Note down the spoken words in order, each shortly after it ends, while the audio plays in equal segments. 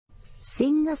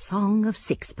Sing a song of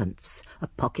sixpence, a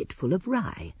pocketful of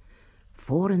rye,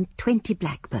 24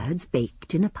 blackbirds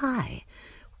baked in a pie.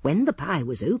 When the pie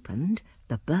was opened,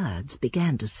 the birds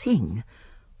began to sing.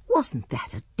 Wasn't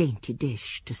that a dainty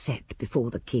dish to set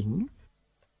before the king?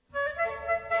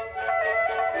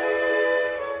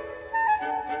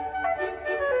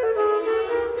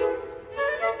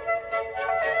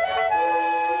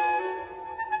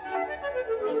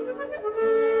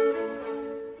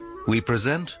 We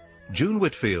present June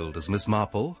Whitfield as Miss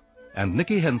Marple and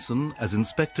Nicky Henson as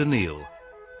Inspector Neil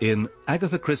in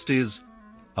Agatha Christie's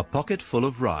A Pocketful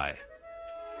of Rye.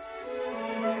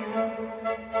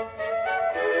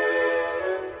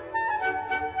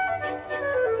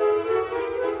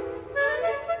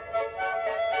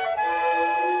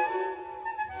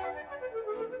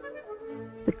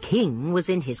 The king was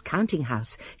in his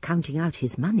counting-house, counting out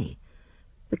his money.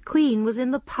 The queen was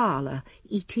in the parlour,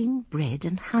 eating bread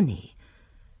and honey.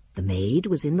 The maid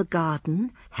was in the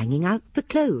garden, hanging out the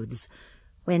clothes,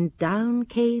 when down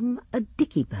came a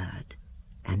dicky bird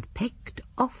and pecked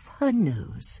off her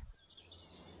nose.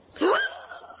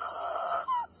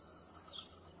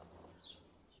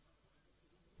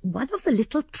 One of the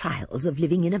little trials of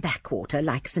living in a backwater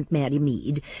like St. Mary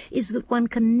Mead is that one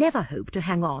can never hope to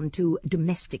hang on to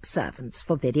domestic servants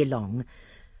for very long.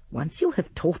 Once you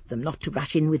have taught them not to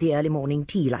rush in with the early morning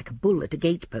tea like a bull at a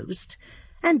gatepost,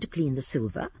 and to clean the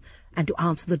silver, and to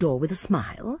answer the door with a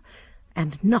smile,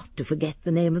 and not to forget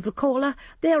the name of the caller,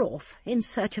 they're off in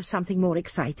search of something more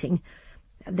exciting.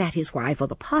 That is why, for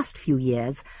the past few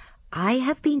years, I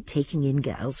have been taking in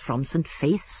girls from St.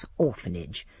 Faith's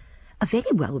Orphanage, a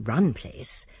very well-run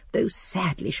place, though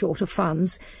sadly short of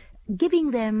funds,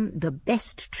 giving them the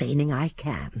best training I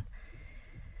can,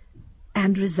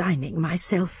 and resigning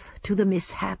myself to the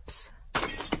mishaps.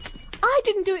 I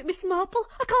didn't do it, Miss Marple.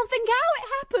 I can't think how it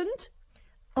happened.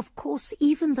 Of course,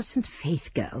 even the St.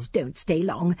 Faith girls don't stay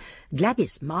long.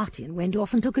 Gladys Martin went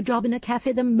off and took a job in a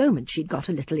cafe the moment she'd got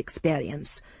a little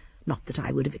experience. Not that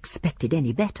I would have expected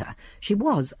any better. She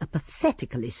was a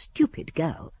pathetically stupid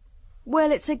girl.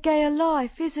 Well, it's a gayer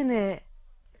life, isn't it?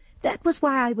 That was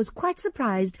why I was quite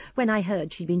surprised when I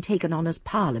heard she'd been taken on as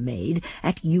parlour-maid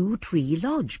at Yew Tree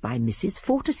Lodge by Mrs.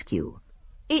 Fortescue.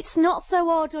 It's not so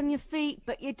hard on your feet,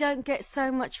 but you don't get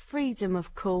so much freedom,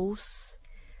 of course.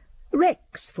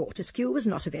 Rex Fortescue was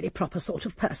not a very proper sort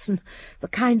of person, the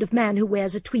kind of man who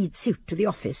wears a tweed suit to the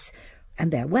office,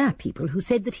 and there were people who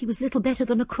said that he was little better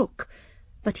than a crook,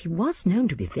 but he was known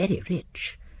to be very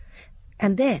rich.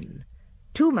 And then,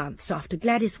 2 months after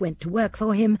Gladys went to work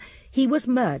for him, he was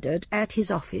murdered at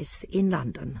his office in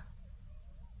London.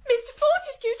 Mr.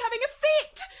 Fortescue's having a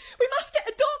fit. We must get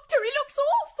a doctor. He looks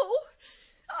awful.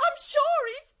 I'm sure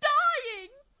he's dying.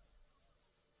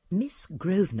 Miss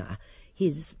Grosvenor,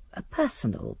 his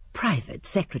personal, private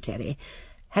secretary,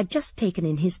 had just taken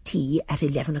in his tea at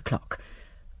 11 o'clock.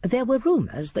 There were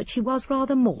rumours that she was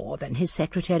rather more than his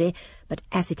secretary, but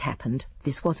as it happened,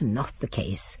 this was not the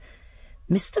case.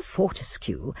 Mr.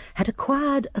 Fortescue had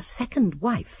acquired a second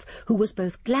wife who was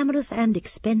both glamorous and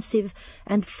expensive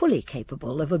and fully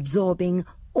capable of absorbing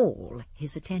all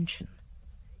his attention.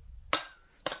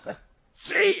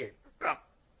 Tea!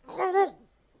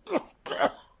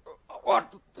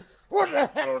 What the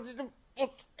hell did you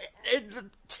put in the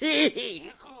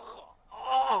tea?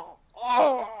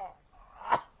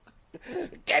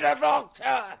 Get a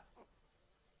doctor!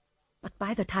 But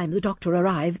by the time the doctor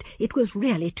arrived, it was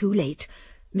really too late.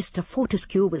 Mr.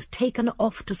 Fortescue was taken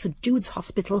off to St. Jude's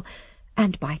Hospital,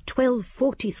 and by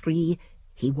 12:43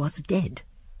 he was dead.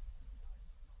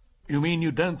 You mean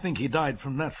you don't think he died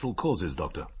from natural causes,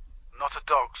 Doctor? Not a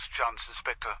dog's chance,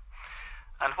 Inspector.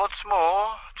 And what's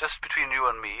more, just between you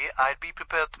and me, I'd be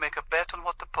prepared to make a bet on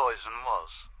what the poison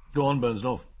was. Go on,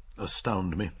 Burnsdorf.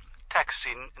 Astound me.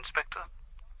 Taxine, Inspector.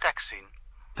 Taxine.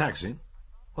 Taxi?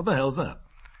 What the hell's that?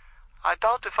 I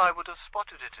doubt if I would have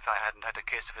spotted it if I hadn't had a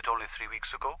case of it only 3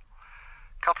 weeks ago.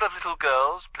 Couple of little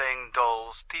girls playing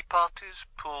dolls' tea parties,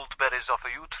 pulled berries off a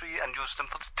yew tree and used them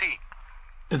for the tea.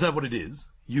 Is that what it is?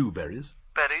 Yew berries?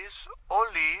 Berries or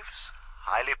leaves,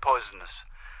 highly poisonous.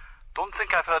 Don't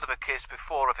think I've heard of a case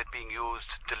before of it being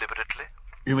used deliberately.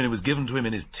 You mean it was given to him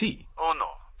in his tea? Oh,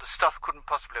 no. The stuff couldn't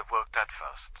possibly have worked at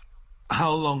first.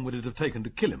 How long would it have taken to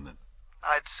kill him, then?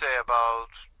 I'd say about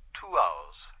 2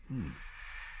 hours.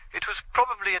 It was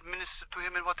probably administered to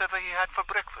him in whatever he had for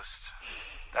breakfast.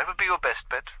 That would be your best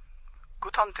bet.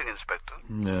 Good hunting, Inspector.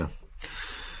 Yeah.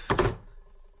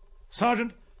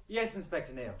 Sergeant? Yes,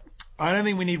 Inspector Neil. I don't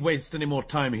think we need waste any more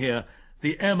time here.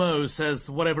 The M.O. says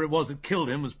whatever it was that killed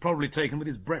him was probably taken with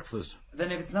his breakfast.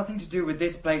 Then if it's nothing to do with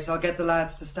this place, I'll get the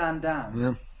lads to stand down.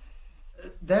 Yeah.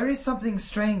 There is something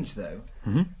strange, though.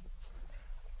 Mm-hmm.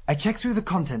 I checked through the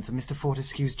contents of Mr.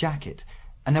 Fortescue's jacket,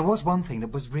 and there was one thing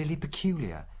that was really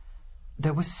peculiar.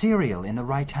 There was cereal in the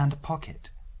right-hand pocket.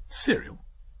 Cereal?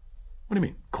 What do you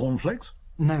mean, cornflakes?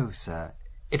 No, sir.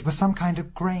 It was some kind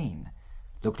of grain.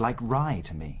 Looked like rye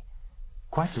to me.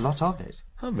 Quite a lot of it.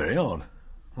 How very odd.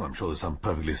 Well, I'm sure there's some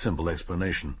perfectly simple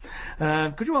explanation.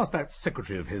 Could you ask that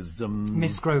secretary of his,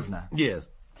 Miss Grosvenor. Yes.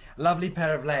 Lovely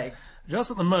pair of legs.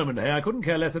 Just at the moment, I couldn't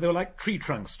care less if they were like tree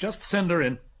trunks. Just send her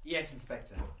in. Yes,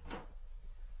 Inspector.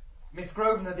 Miss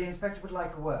Grosvenor, the Inspector would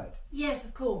like a word. Yes,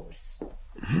 of course.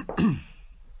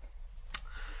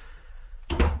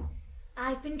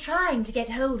 I've been trying to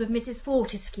get hold of Mrs.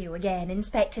 Fortescue again,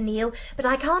 Inspector Neil, but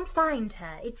I can't find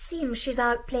her. It seems she's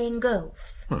out playing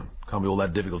golf. Can't be all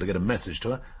that difficult to get a message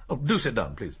to her. Oh, do sit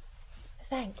down, please.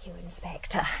 Thank you,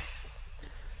 Inspector.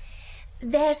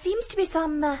 There seems to be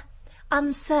some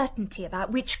uncertainty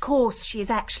about which course she is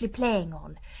actually playing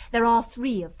on. There are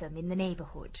 3 of them in the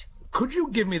neighbourhood. Could you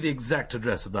give me the exact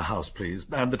address of the house, please,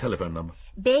 and the telephone number?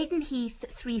 Baden Heath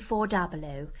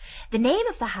 3400. The name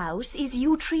of the house is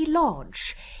Yew Tree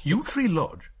Lodge. Yew Tree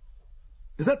Lodge?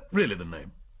 Is that really the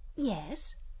name?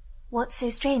 Yes. What's so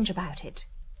strange about it?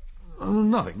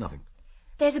 Nothing.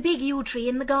 There's a big yew tree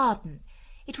in the garden.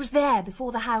 It was there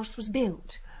before the house was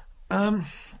built. Can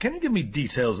you give me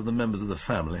details of the members of the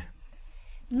family?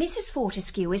 Mrs.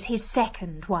 Fortescue is his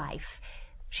second wife.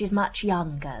 She's much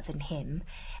younger than him.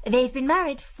 They've been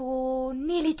married for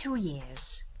nearly 2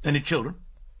 years. Any children?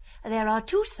 There are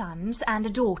 2 sons and a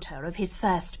daughter of his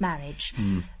first marriage.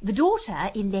 The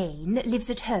daughter, Elaine, lives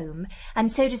at home,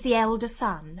 and so does the elder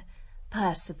son,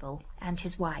 Percival, and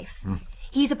his wife.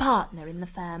 He's a partner in the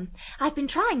firm. I've been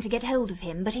trying to get hold of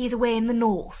him, but he's away in the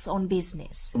north on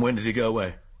business. When did he go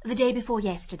away? The day before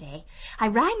yesterday. I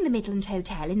rang the Midland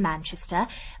Hotel in Manchester,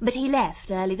 but he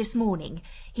left early this morning.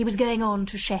 He was going on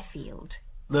to Sheffield.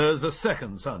 There's a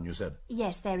second son, you said?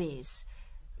 Yes, there is.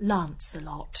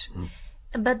 Lancelot.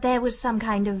 But there was some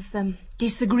kind of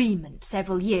disagreement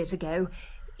several years ago.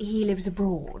 He lives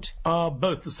abroad. Are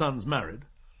both the sons married?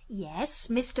 Yes,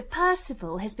 Mr.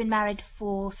 Percival has been married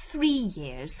for 3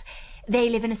 years. They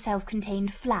live in a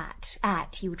self-contained flat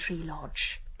at Yew Tree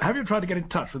Lodge. Have you tried to get in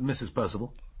touch with Mrs.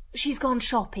 Percival? She's gone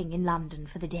shopping in London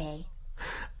for the day.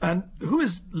 And who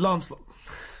is Lancelot?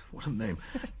 What a name.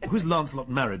 Who is Lancelot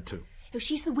married to? Oh,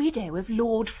 she's the widow of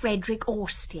Lord Frederick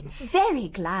Austin. Very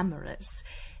glamorous.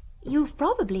 You've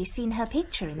probably seen her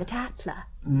picture in the Tatler.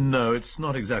 No, it's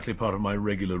not exactly part of my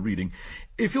regular reading.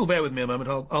 If you'll bear with me a moment,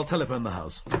 I'll telephone the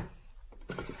house.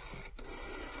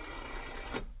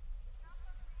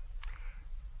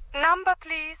 Number,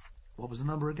 please. What was the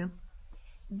number again?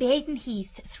 Baden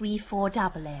Heath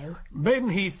 3400. Baden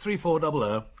Heath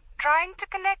 3400. Trying to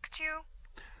connect you.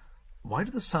 Why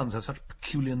do the sons have such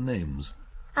peculiar names?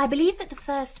 I believe that the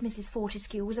first Mrs.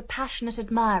 Fortescue was a passionate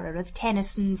admirer of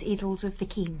Tennyson's Idylls of the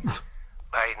King.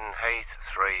 Baden Heath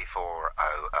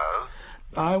 3400.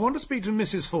 I want to speak to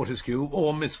Mrs. Fortescue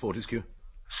or Miss Fortescue.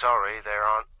 Sorry, there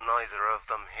aren't neither of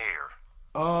them here.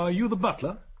 Are you the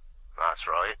butler? That's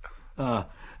right.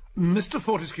 Mr.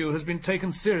 Fortescue has been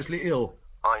taken seriously ill.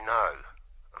 I know.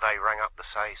 They rang up to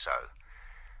say so.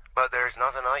 But there's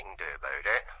nothing I can do about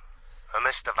it.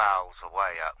 Mr. Val's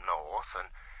away up north, and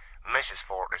Mrs.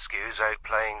 Fortescue's out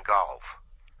playing golf.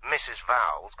 Mrs.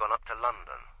 Val's gone up to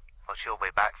London, but she'll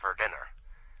be back for dinner.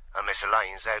 And Miss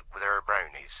Elaine's out with her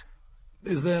brownies.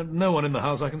 Is there no one in the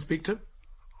house I can speak to?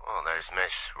 Well, there's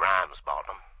Miss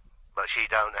Ramsbottom, but she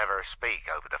don't ever speak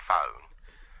over the phone.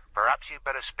 Perhaps you'd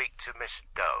better speak to Miss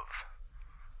Dove.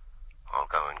 I'll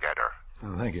go and get her.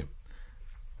 Oh, thank you.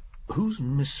 Who's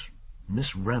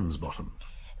Miss Ramsbottom?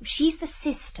 She's the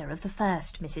sister of the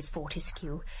first Mrs.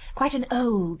 Fortescue. Quite an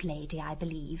old lady, I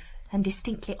believe, and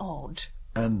distinctly odd.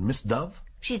 And Miss Dove?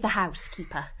 She's the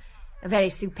housekeeper. A very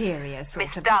superior sort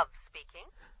Miss of... Dove speaking.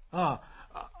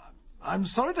 I'm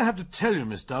sorry to have to tell you,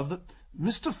 Miss Dove, that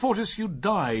Mr. Fortescue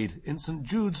died in St.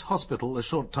 Jude's Hospital a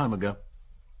short time ago.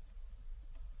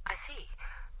 I see.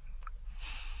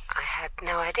 I had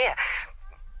no idea.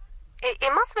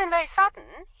 It must have been very sudden.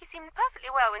 He seemed perfectly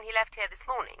well when he left here this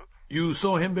morning. You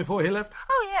saw him before he left?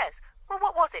 Oh, yes. Well,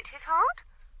 what was it? His heart?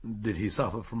 Did he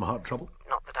suffer from heart trouble?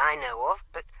 Not that I know of,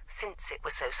 but since it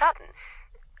was so sudden...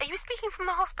 Are you speaking from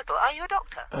the hospital? Are you a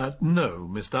doctor? No,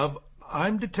 Miss Dove.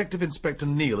 I'm Detective Inspector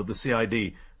Neil of the CID,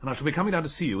 and I shall be coming down to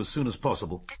see you as soon as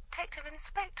possible. Detective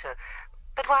Inspector?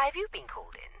 But why have you been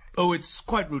called in? Oh, it's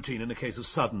quite routine in a case of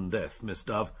sudden death, Miss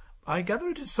Dove. I gather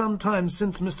it is some time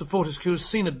since Mr. Fortescue's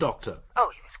seen a doctor.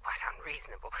 Oh, he was quite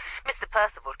unreasonable. Mr.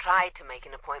 Percival tried to make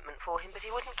an appointment for him, but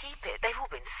he wouldn't keep it. They've all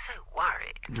been so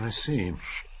worried. I see.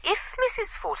 If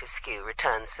Mrs. Fortescue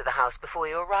returns to the house before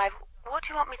you arrive, what do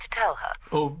you want me to tell her?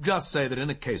 Oh, just say that in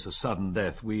a case of sudden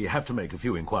death, we have to make a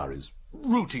few inquiries.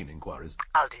 Routine inquiries.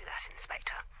 I'll do that,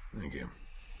 Inspector. Thank you.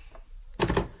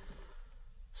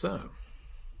 So,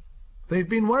 they've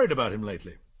been worried about him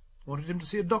lately. Wanted him to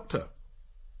see a doctor.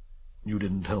 You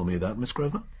didn't tell me that, Miss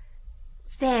Grosvenor?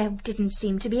 There didn't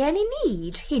seem to be any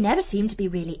need. He never seemed to be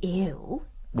really ill.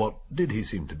 What did he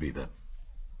seem to be, then?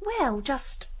 Well,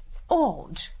 just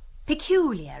odd.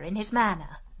 Peculiar in his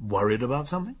manner. Worried about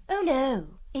something? Oh, no.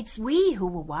 It's we who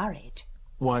were worried.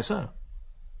 Why so?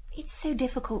 It's so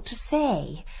difficult to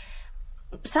say.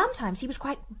 Sometimes he was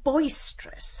quite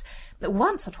boisterous. But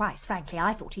once or twice, frankly,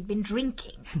 I thought he'd been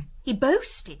drinking. He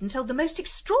boasted and told the most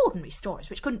extraordinary stories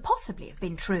which couldn't possibly have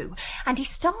been true. And he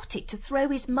started to throw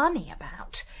his money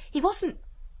about. He wasn't...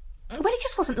 Well, he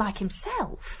just wasn't like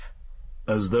himself.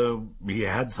 As though he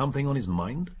had something on his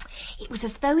mind? It was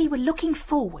as though he were looking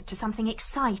forward to something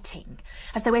exciting.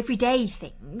 As though everyday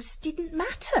things didn't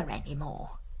matter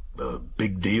anymore. A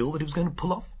big deal that he was going to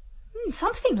pull off?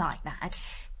 Something like that.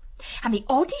 And the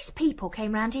oddest people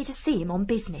came round here to see him on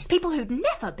business. People who'd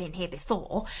never been here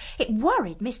before. It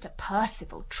worried Mr.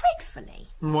 Percival dreadfully.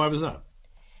 Why was that?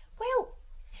 Well,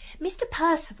 Mr.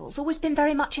 Percival's always been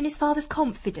very much in his father's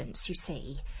confidence, you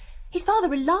see. His father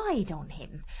relied on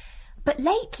him. But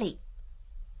lately...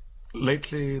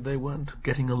 Lately they weren't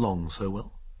getting along so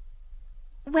well?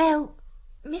 Well,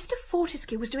 Mr.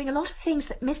 Fortescue was doing a lot of things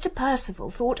that Mr.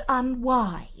 Percival thought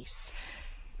unwise.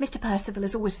 Mr. Percival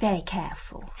is always very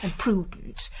careful and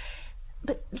prudent.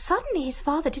 But suddenly his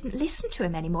father didn't listen to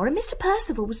him anymore, and Mr.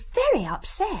 Percival was very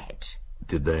upset.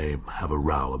 Did they have a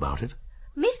row about it?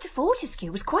 Mr.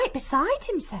 Fortescue was quite beside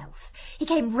himself. He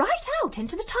came right out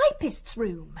into the typist's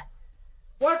room.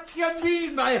 What do you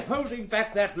mean by holding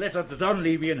back that letter to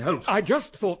Dunleavy and Holt? I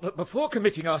just thought that before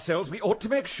committing ourselves we ought to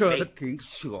make sure that... Making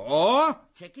sure?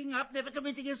 Checking up, never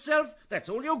committing yourself? That's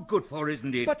all you're good for,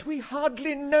 isn't it? But we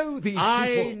hardly know these people.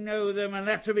 I know them, and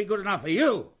that should be good enough for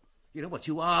you. You know what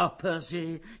you are,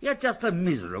 Percy? You're just a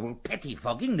miserable,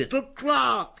 pettifogging little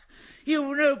clerk.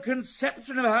 You've no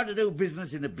conception of how to do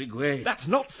business in a big way. That's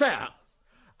not fair.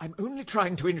 I'm only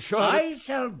trying to ensure... I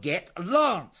shall get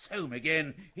Lance home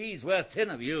again. He's worth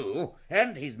 10 of you,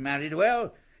 and he's married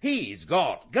well. He's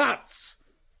got guts,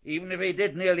 even if he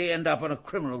did nearly end up on a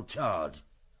criminal charge.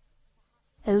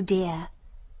 Oh, dear.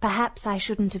 Perhaps I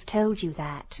shouldn't have told you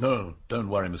that. No, don't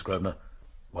worry, Miss Grosvenor.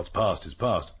 What's past is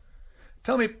past.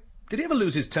 Tell me, did he ever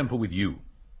lose his temper with you?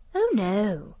 Oh,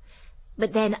 no.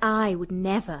 But then I would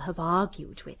never have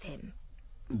argued with him.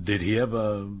 Did he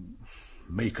ever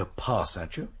make a pass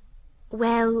at you?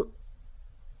 Well,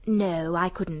 no, I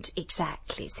couldn't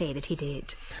exactly say that he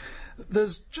did.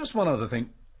 There's just one other thing.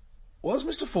 Was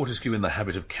Mr. Fortescue in the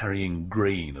habit of carrying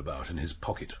grain about in his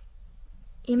pocket?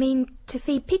 You mean to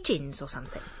feed pigeons or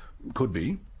something? Could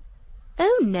be.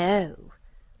 Oh, no.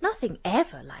 Nothing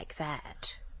ever like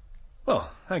that. Well,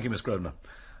 thank you, Miss Grosvenor.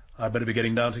 I'd better be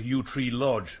getting down to Yew Tree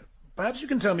Lodge. Perhaps you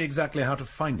can tell me exactly how to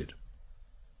find it.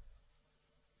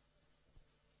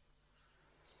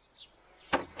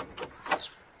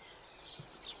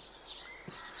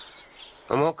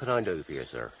 And what can I do for you,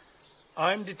 sir?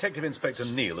 I'm Detective Inspector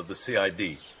Neil of the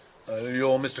CID.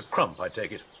 You're Mr. Crump, I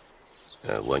take it.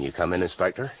 When you come in,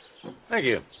 Inspector? Thank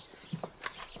you.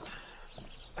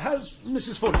 Has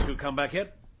Mrs. Fortescue come back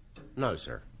yet? No,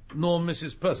 sir. Nor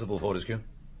Mrs. Percival Fortescue?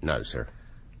 No, sir.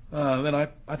 Then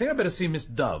I think I'd better see Miss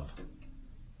Dove.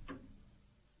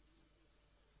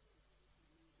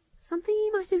 Something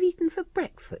he might have eaten for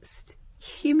breakfast?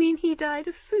 You mean he died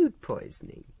of food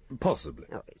poisoning? Possibly.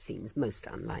 Oh, it seems most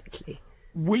unlikely.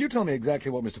 Will you tell me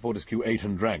exactly what Mr. Fortescue ate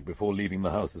and drank before leaving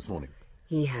the house this morning?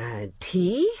 He had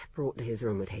tea, brought to his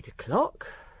room at 8 o'clock.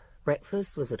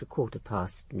 Breakfast was at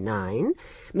 9:15.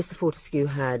 Mr. Fortescue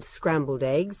had scrambled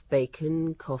eggs,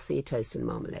 bacon, coffee, toast and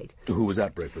marmalade. Who was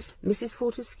at breakfast? Mrs.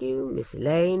 Fortescue, Miss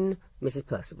Elaine, Mrs.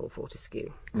 Percival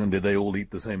Fortescue. And did they all eat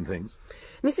the same things?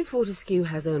 Mrs. Fortescue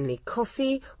has only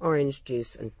coffee, orange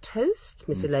juice and toast.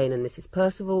 Miss Elaine and Mrs.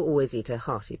 Percival always eat a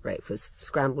hearty breakfast.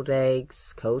 Scrambled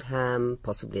eggs, cold ham,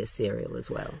 possibly a cereal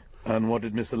as well. And what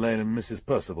did Miss Elaine and Mrs.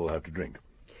 Percival have to drink?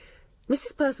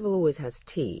 Mrs. Percival always has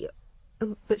tea.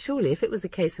 But surely if it was a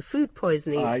case of food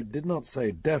poisoning... I did not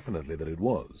say definitely that it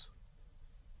was.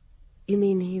 You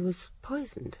mean he was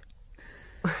poisoned?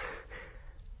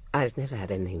 I've never had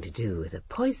anything to do with a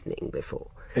poisoning before.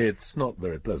 It's not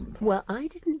very pleasant. Well, I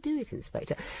didn't do it,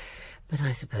 Inspector. But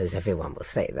I suppose everyone will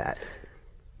say that.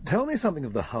 Tell me something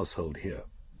of the household here,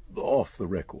 off the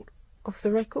record. Off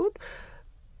the record?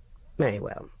 Very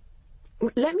well.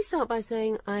 Let me start by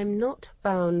saying I'm not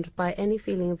bound by any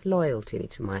feeling of loyalty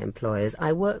to my employers.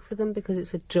 I work for them because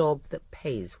it's a job that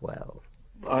pays well.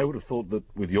 I would have thought that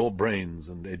with your brains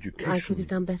and education... I could have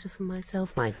done better for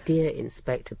myself, my dear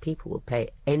Inspector. People will pay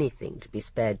anything to be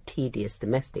spared tedious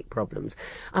domestic problems.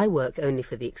 I work only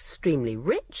for the extremely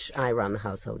rich, I run the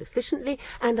household efficiently,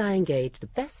 and I engage the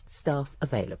best staff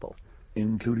available.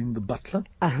 Including the butler?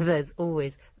 There's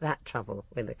always that trouble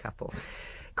with a couple.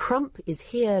 Crump is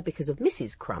here because of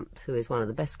Mrs. Crump, who is one of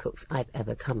the best cooks I've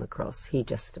ever come across. He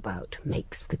just about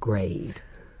makes the grade.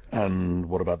 And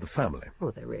what about the family?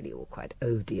 Oh, they're really all quite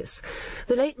odious.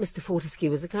 The late Mr. Fortescue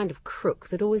was a kind of crook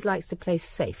that always likes to play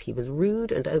safe. He was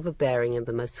rude and overbearing and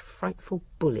the most frightful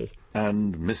bully.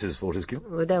 And Mrs. Fortescue?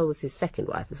 Adele was his second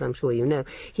wife, as I'm sure you know.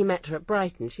 He met her at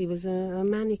Brighton. She was a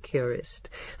manicurist,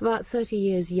 about 30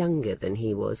 years younger than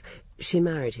he was. She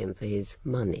married him for his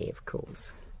money, of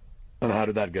course. And how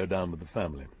did that go down with the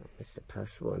family? Mr.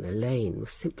 Percival and Elaine were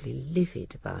simply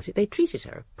livid about it. They treated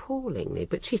her appallingly,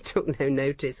 but she took no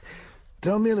notice.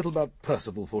 Tell me a little about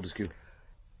Percival Fortescue.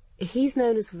 He's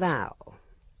known as Val.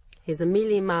 He's a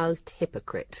mealy-mouthed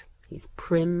hypocrite. He's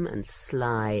prim and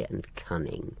sly and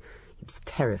cunning. He was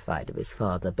terrified of his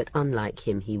father, but unlike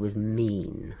him, he was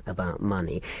mean about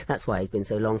money. That's why he's been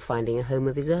so long finding a home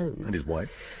of his own. And his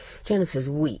wife? Jennifer's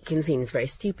weak and seems very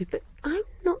stupid, but I'm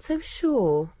not so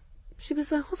sure. She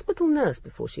was a hospital nurse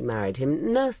before she married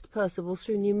him, nursed Percival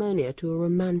through pneumonia to a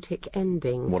romantic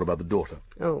ending. What about the daughter?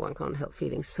 Oh, one can't help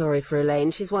feeling sorry for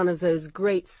Elaine. She's one of those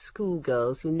great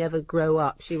schoolgirls who never grow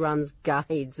up. She runs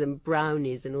guides and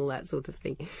brownies and all that sort of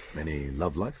thing. Any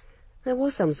love life? There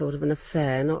was some sort of an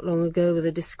affair not long ago with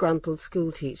a disgruntled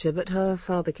schoolteacher, but her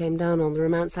father came down on the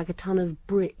romance like a ton of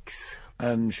bricks.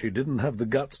 And she didn't have the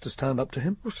guts to stand up to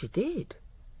him? Well, she did.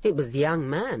 It was the young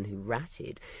man who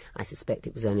ratted. I suspect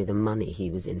it was only the money he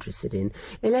was interested in.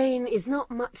 Elaine is not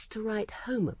much to write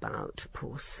home about,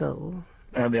 poor soul.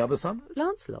 And the other son?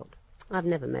 Lancelot. I've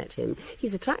never met him.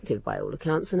 He's attractive by all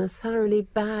accounts and a thoroughly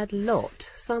bad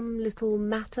lot. Some little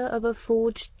matter of a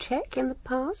forged cheque in the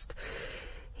past.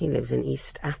 He lives in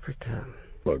East Africa.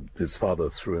 Well, his father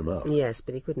threw him out. Yes,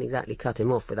 but he couldn't exactly cut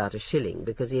him off without a shilling,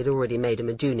 because he had already made him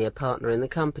a junior partner in the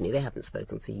company. They haven't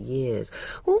spoken for years.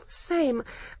 All the same...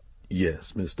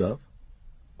 Yes, Miss Dove?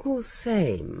 All the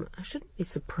same, I shouldn't be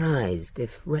surprised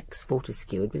if Rex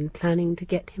Fortescue had been planning to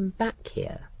get him back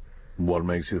here. What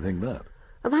makes you think that?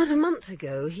 About a month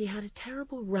ago, he had a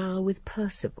terrible row with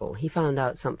Percival. He found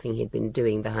out something he'd been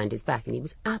doing behind his back, and he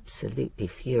was absolutely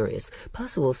furious.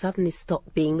 Percival suddenly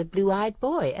stopped being the blue-eyed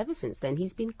boy. Ever since then,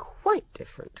 he's been quite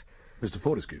different. Mr.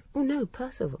 Fortescue? Oh, no,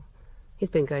 Percival. He's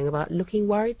been going about looking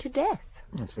worried to death.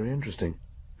 That's very interesting.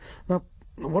 Now,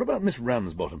 what about Miss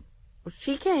Ramsbottom? Well,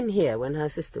 she came here when her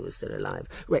sister was still alive,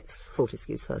 Rex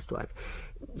Fortescue's first wife.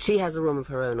 She has a room of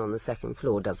her own on the second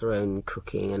floor, does her own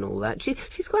cooking and all that.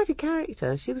 She's quite a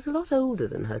character. She was a lot older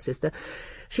than her sister.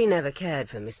 She never cared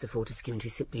for Mr. Fortescue, and she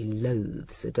simply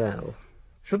loathes Adele.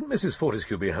 Shouldn't Mrs.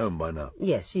 Fortescue be home by now?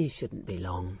 Yes, she shouldn't be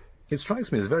long. It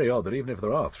strikes me as very odd that even if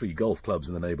there are 3 golf clubs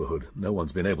in the neighbourhood, no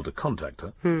one's been able to contact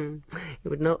her. It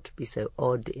would not be so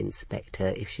odd,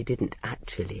 Inspector, if she didn't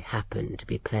actually happen to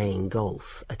be playing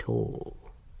golf at all.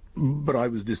 But I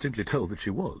was distinctly told that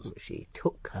she was. She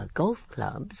took her golf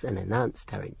clubs and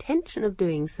announced her intention of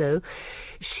doing so.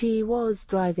 She was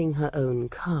driving her own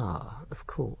car, of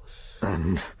course.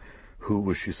 And who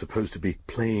was she supposed to be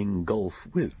playing golf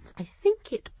with? I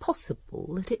think it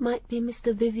possible that it might be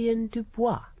Mr. Vivian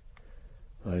Dubois.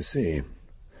 I see.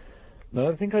 Now,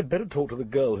 I think I'd better talk to the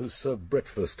girl who served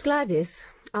breakfast. Gladys,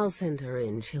 I'll send her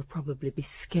in. She'll probably be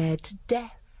scared to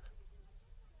death.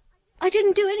 I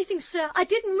didn't do anything, sir. I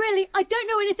didn't really. I don't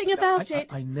know anything about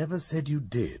it. I never said you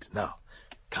did. Now,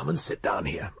 come and sit down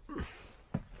here.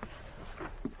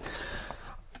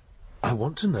 I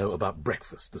want to know about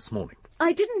breakfast this morning.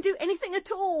 I didn't do anything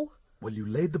at all. Well, you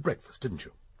laid the breakfast, didn't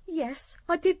you? Yes,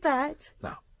 I did that.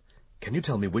 Now, can you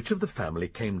tell me which of the family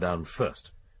came down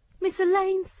first? Miss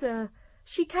Elaine, sir.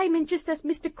 She came in just as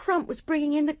Mr. Crump was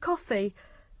bringing in the coffee.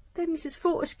 Then Mrs.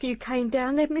 Fortescue came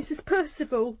down, then Mrs.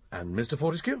 Percival. And Mr.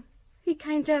 Fortescue? He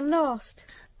came down last.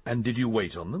 And did you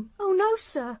wait on them? Oh, no,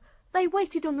 sir. They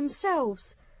waited on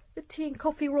themselves. The tea and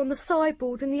coffee were on the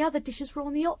sideboard and the other dishes were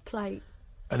on the hot plate.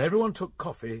 And everyone took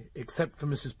coffee except for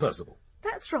Mrs. Percival?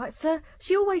 That's right, sir.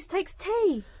 She always takes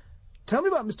tea. Tell me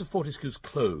about Mr. Fortescue's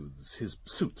clothes, his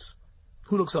suits.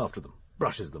 Who looks after them,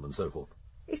 brushes them, and so forth?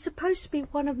 It's supposed to be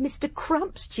one of Mr.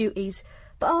 Crump's duties,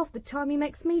 but half the time he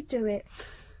makes me do it.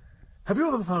 Have you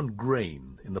ever found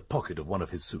grain in the pocket of one of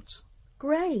his suits?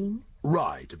 Grain?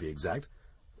 Rye, to be exact.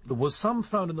 There was some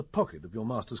found in the pocket of your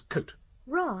master's coat.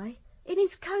 Rye? In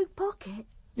his coat pocket?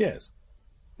 Yes.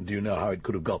 Do you know how it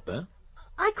could have got there?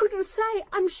 I couldn't say.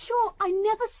 I'm sure I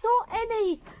never saw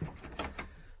any.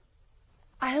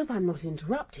 I hope I'm not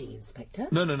interrupting, Inspector.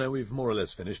 No, we've more or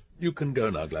less finished. You can go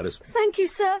now, Gladys. Thank you,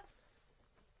 sir.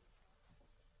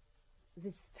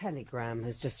 This telegram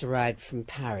has just arrived from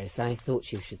Paris. I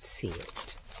thought you should see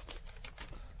it.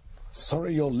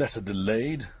 Sorry your letter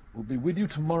delayed. We'll be with you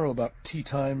tomorrow about tea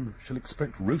time. Shall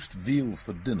expect roast veal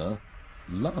for dinner.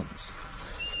 Lance.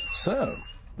 So,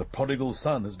 the prodigal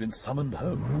son has been summoned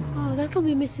home. Oh, that'll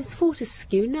be Mrs.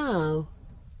 Fortescue now.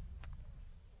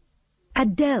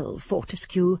 Adele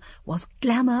Fortescue was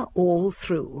glamour all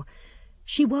through.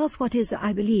 She was what is,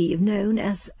 I believe, known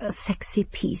as a sexy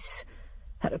piece.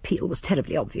 Her appeal was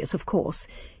terribly obvious, of course.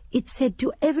 It said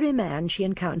to every man she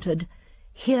encountered,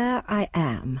 "Here I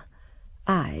am.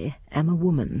 I am a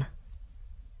woman."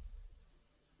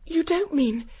 You don't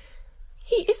mean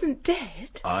he isn't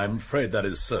dead? I'm afraid that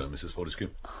is so, Mrs. Fortescue.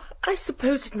 I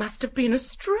suppose it must have been a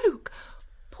stroke.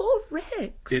 Poor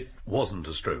Rex. It wasn't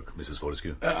a stroke, Mrs.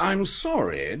 Fortescue. I'm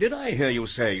sorry. Did I hear you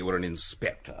say you were an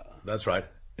inspector? That's right.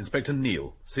 Inspector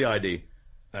Neil, CID.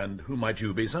 And who might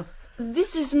you be, sir?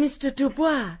 This is Mr.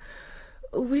 Dubois.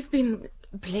 We've been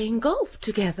playing golf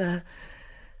together.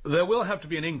 There will have to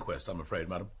be an inquest, I'm afraid,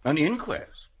 madam. An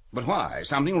inquest? But why?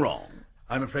 Something wrong?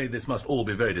 I'm afraid this must all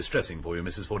be very distressing for you,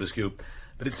 Mrs. Fortescue,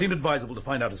 but it seemed advisable to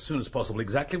find out as soon as possible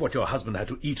exactly what your husband had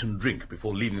to eat and drink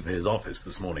before leaving for his office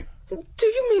this morning. Do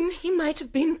you mean he might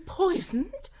have been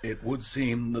poisoned? It would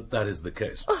seem that that is the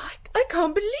case. Oh, I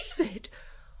can't believe it.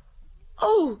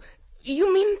 Oh,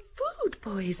 you mean food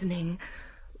poisoning?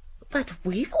 But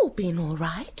we've all been all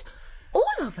right.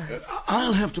 All of us.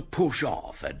 I'll have to push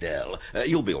off, Adele.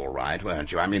 You'll be all right,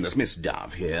 won't you? I mean, there's Miss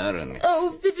Dove here and...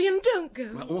 Oh, Vivian, don't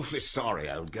go. Well, awfully sorry,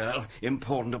 old girl.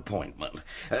 Important appointment.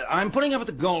 I'm putting up at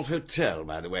the Golf Hotel,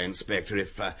 by the way, Inspector,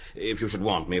 if you should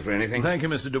want me for anything. Thank you,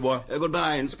 Mr. Dubois.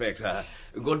 Goodbye, Inspector.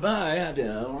 Goodbye,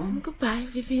 Adele. Goodbye,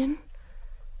 Vivian.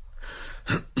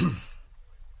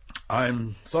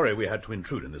 I'm sorry we had to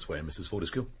intrude in this way, Mrs.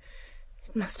 Fortescue.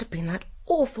 It must have been that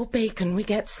awful bacon we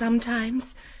get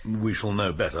sometimes. We shall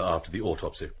know better after the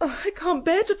autopsy. Oh, I can't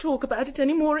bear to talk about it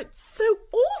any more. It's so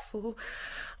awful.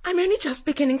 I'm only just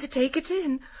beginning to take it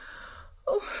in.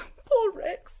 Oh, poor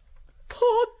Rex.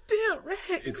 Poor dear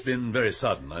Rex. It's been very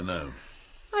sudden, I know.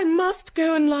 I must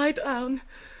go and lie down.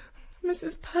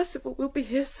 Mrs. Percival will be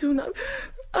here soon.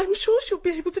 I'm sure she'll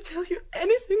be able to tell you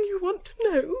anything you want to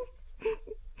know.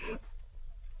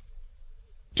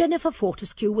 Jennifer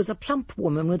Fortescue was a plump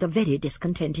woman with a very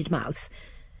discontented mouth.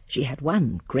 She had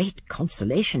one great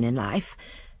consolation in life,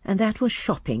 and that was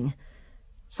shopping.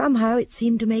 Somehow it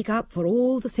seemed to make up for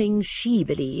all the things she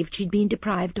believed she'd been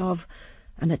deprived of: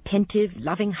 an attentive,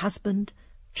 loving husband,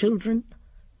 children,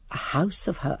 a house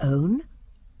of her own.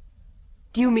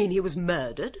 Do you mean he was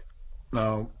murdered?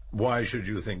 Now, why should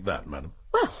you think that, madam?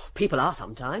 Well, people are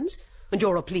sometimes, and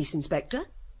you're a police inspector.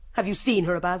 Have you seen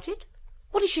her about it?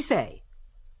 What does she say?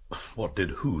 What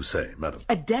did who say, madam?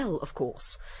 Adele, of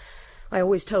course. I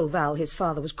always told Val his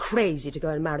father was crazy to go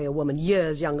and marry a woman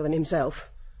years younger than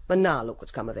himself. And now look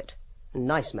what's come of it. A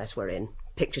nice mess we're in.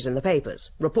 Pictures in the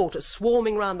papers. Reporters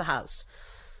swarming round the house.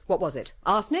 What was it?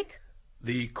 Arsenic?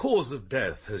 The cause of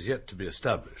death has yet to be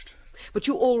established. But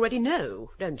you already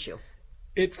know, don't you?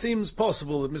 It seems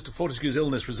possible that Mr. Fortescue's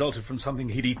illness resulted from something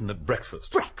he'd eaten at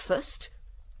breakfast. Breakfast?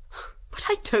 But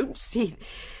I don't see...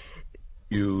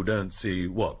 You don't see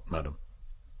what, madam?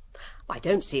 I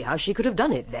don't see how she could have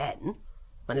done it then,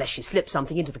 unless she slipped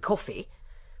something into the coffee,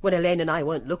 when Elaine and I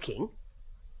weren't looking.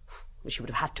 She would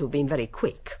have had to have been very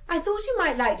quick. I thought you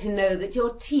might like to know that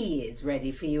your tea is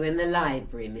ready for you in the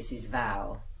library, Mrs.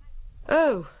 Val.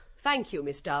 Oh, thank you,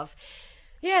 Miss Dove.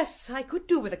 Yes, I could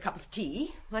do with a cup of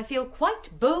tea. I feel quite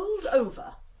bowled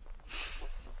over.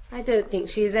 I don't think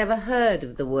she's ever heard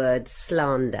of the word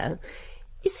slander.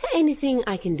 Is there anything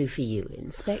I can do for you,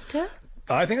 Inspector?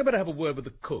 I think I'd better have a word with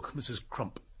the cook, Mrs.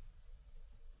 Crump.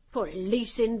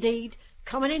 Police, indeed.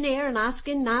 Coming in here and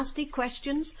asking nasty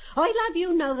questions. I'd have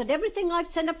you know that everything I've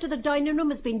sent up to the dining room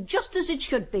has been just as it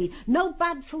should be. No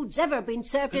bad food's ever been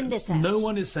served in this house. No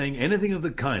one is saying anything of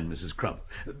the kind, Mrs. Crump.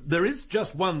 There is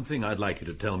just one thing I'd like you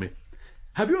to tell me.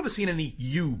 Have you ever seen any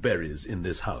yew berries in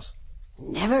this house?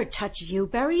 Never touch yew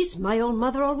berries, my old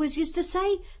mother always used to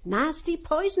say. Nasty,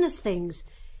 poisonous things.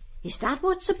 Is that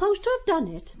what's supposed to have done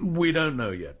it? We don't know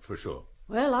yet, for sure.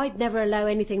 Well, I'd never allow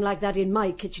anything like that in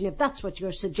my kitchen, if that's what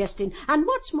you're suggesting. And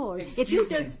what's more, if you Excuse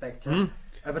me, Inspector,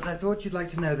 but I thought you'd like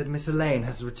to know that Miss Elaine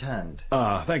has returned.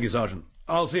 Ah, thank you, Sergeant.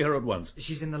 I'll see her at once.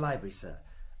 She's in the library, sir.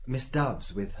 Miss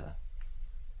Dove's with her.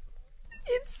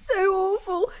 It's so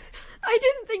awful. I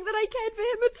didn't think that I cared for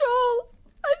him at all.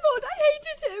 I thought I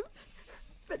hated him.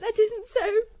 But that isn't so.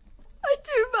 I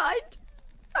do mind.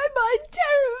 I mind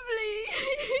terribly.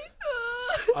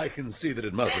 I can see that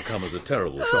it must have come as a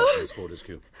terrible shock, Miss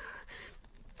Fortescue.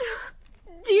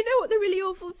 Do you know what the really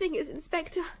awful thing is,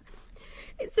 Inspector?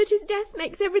 It's that his death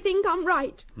makes everything come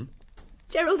right.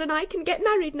 Gerald and I can get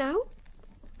married now.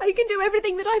 I can do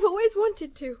everything that I've always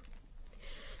wanted to.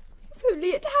 If only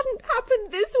it hadn't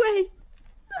happened this way.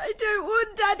 I don't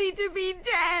want Daddy to be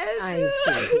dead. I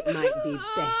think it might be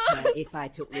better if I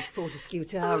took Miss Fortescue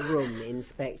to her room,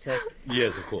 Inspector.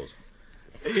 Yes, of course.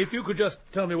 If you could just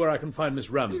tell me where I can find Miss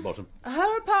Ramsbottom.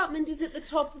 Her apartment is at the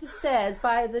top of the stairs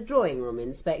by the drawing room,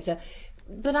 Inspector.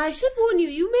 But I should warn you,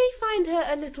 you may find her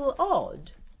a little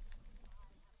odd.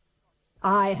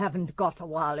 I haven't got a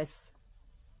wireless.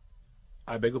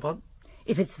 I beg your pardon?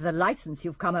 If it's the licence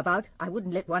you've come about, I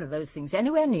wouldn't let one of those things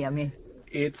anywhere near me.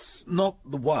 It's not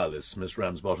the wireless, Miss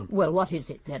Ramsbottom. Well, what is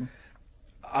it, then?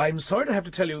 I'm sorry to have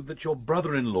to tell you that your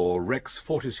brother-in-law, Rex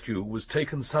Fortescue, was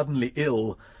taken suddenly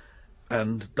ill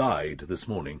and died this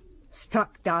morning.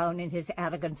 Struck down in his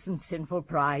arrogance and sinful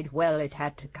pride. Well, it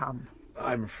had to come.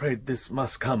 I'm afraid this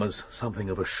must come as something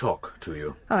of a shock to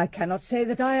you. I cannot say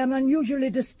that I am unusually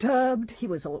disturbed. He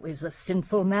was always a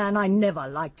sinful man. I never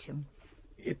liked him.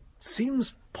 It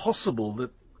seems possible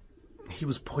that he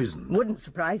was poisoned. Wouldn't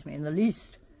surprise me in the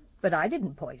least. But I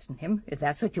didn't poison him, if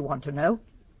that's what you want to know.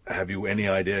 Have you any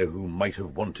idea who might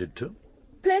have wanted to?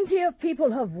 Plenty of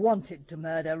people have wanted to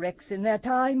murder Rex in their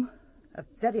time. A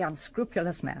very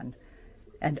unscrupulous man.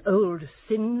 And old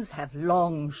sins have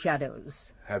long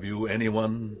shadows. Have you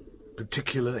anyone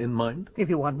particular in mind? If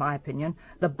you want my opinion,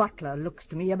 the butler looks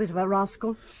to me a bit of a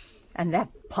rascal. And that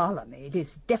parlour maid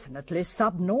is definitely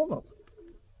subnormal.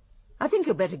 I think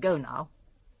you'd better go now.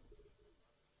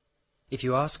 If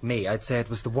you ask me, I'd say it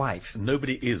was the wife.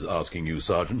 Nobody is asking you,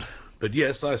 Sergeant. But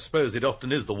yes, I suppose it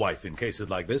often is the wife in cases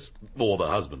like this. Or the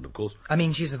husband, of course. I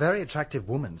mean, she's a very attractive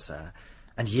woman, sir.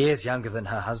 And years younger than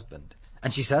her husband.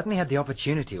 And she certainly had the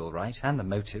opportunity, all right, and the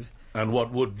motive. And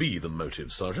what would be the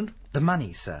motive, Sergeant? The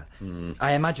money, sir.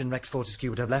 I imagine Rex Fortescue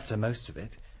would have left her most of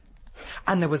it.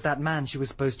 And there was that man she was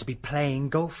supposed to be playing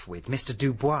golf with, Mr.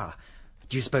 Dubois.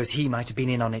 Do you suppose he might have been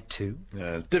in on it too?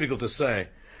 Yeah, it's difficult to say.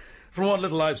 From what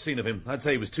little I've seen of him, I'd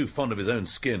say he was too fond of his own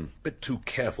skin. Bit too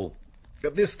careful.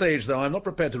 At this stage, though, I'm not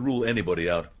prepared to rule anybody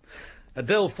out.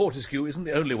 Adele Fortescue isn't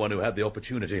the only one who had the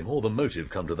opportunity, or the motive,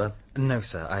 come to that. No,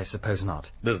 sir, I suppose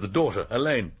not. There's the daughter,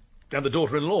 Elaine, and the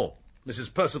daughter-in-law,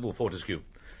 Mrs. Percival Fortescue.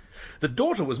 The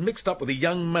daughter was mixed up with a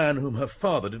young man whom her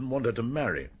father didn't want her to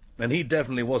marry, and he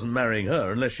definitely wasn't marrying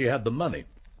her unless she had the money.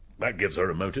 That gives her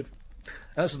a motive.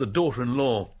 As for the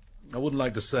daughter-in-law, I wouldn't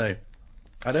like to say.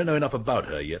 I don't know enough about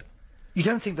her yet. You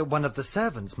don't think that one of the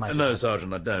servants might have... No,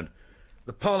 Sergeant, I don't.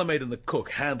 The parlour-maid and the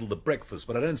cook handled the breakfast,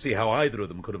 but I don't see how either of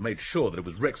them could have made sure that it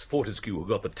was Rex Fortescue who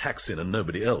got the tax in and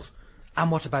nobody else.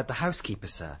 And what about the housekeeper,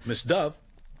 sir? Miss Dove?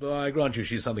 I grant you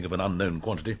she's something of an unknown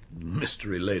quantity.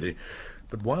 Mystery lady.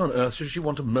 But why on earth should she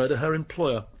want to murder her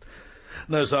employer?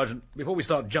 No, Sergeant, before we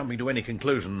start jumping to any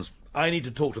conclusions, I need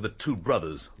to talk to the two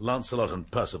brothers, Lancelot and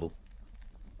Percival.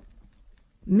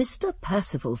 Mr.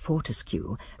 Percival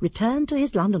Fortescue returned to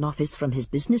his London office from his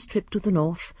business trip to the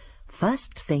north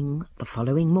first thing the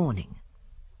following morning.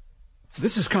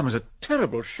 This has come as a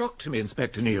terrible shock to me,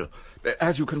 Inspector Neal,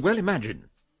 as you can well imagine.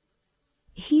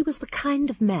 He was the kind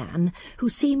of man who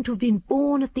seemed to have been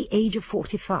born at the age of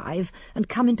 45 and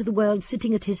come into the world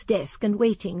sitting at his desk and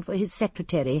waiting for his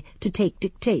secretary to take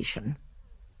dictation.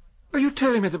 Are you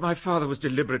telling me that my father was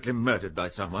deliberately murdered by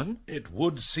someone? It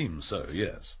would seem so,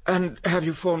 yes. And have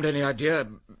you formed any idea,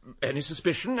 any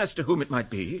suspicion as to whom it might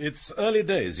be? It's early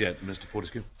days yet, Mr.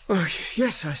 Fortescue. Oh,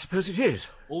 yes, I suppose it is.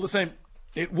 All the same,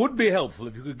 it would be helpful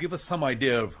if you could give us some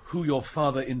idea of who your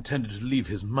father intended to leave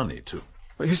his money to.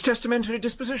 His testamentary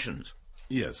dispositions?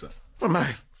 Yes, sir. Well,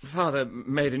 my father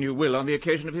made a new will on the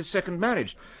occasion of his second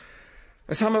marriage.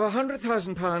 A sum of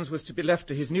 £100,000 was to be left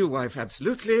to his new wife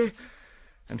absolutely,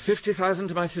 and £50,000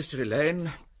 to my sister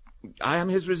Elaine. I am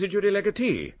his residuary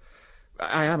legatee.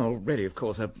 I am already, of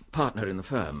course, a partner in the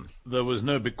firm. There was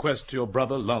no bequest to your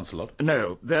brother, Lancelot?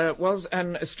 No. There was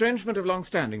an estrangement of long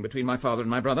standing between my father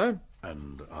and my brother.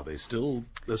 And are they still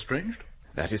estranged?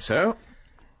 That is so.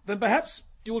 Then perhaps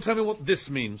you will tell me what this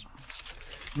means.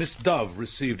 Miss Dove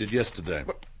received it yesterday.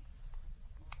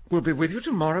 We'll be with you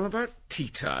tomorrow about tea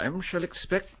time. Shall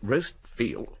expect roast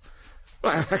veal.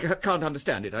 Well, I can't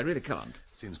understand it. I really can't.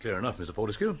 Seems clear enough, Mr.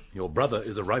 Fortescue. Your brother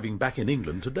is arriving back in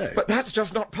England today. But that's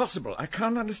just not possible. I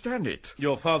can't understand it.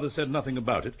 Your father said nothing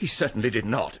about it? He certainly did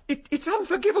not. It's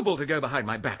unforgivable to go behind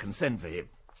my back and send for him.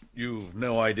 You've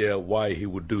no idea why he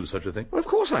would do such a thing? Well, of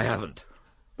course I haven't.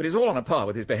 But he's all on a par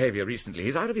with his behaviour recently.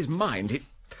 He's out of his mind.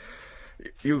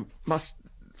 You must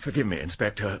forgive me,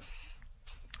 Inspector.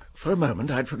 For a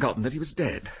moment, I'd forgotten that he was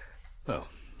dead. Well,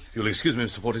 if you'll excuse me,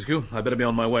 Mr. Fortescue, I'd better be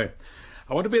on my way.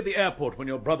 I want to be at the airport when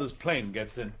your brother's plane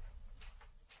gets in.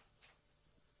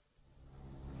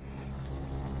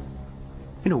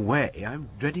 In a way, I'm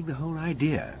dreading the whole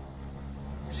idea.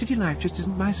 City life just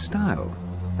isn't my style.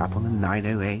 Up on the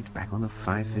 908, back on the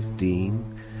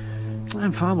 515.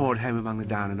 I'm far more at home among the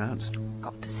down-and-outs.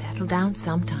 Got to settle down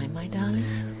sometime, my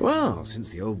darling. Well, since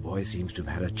the old boy seems to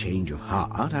have had a change of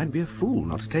heart, I'd be a fool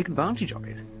not to take advantage of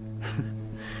it.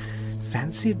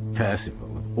 Fancy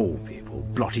Percival, of all people,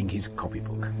 blotting his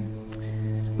copybook.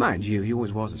 Mind you, he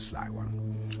always was a sly one.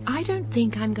 I don't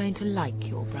think I'm going to like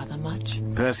your brother much.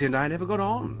 Percy and I never got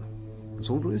on. That's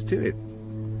all there is to it.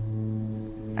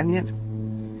 And yet,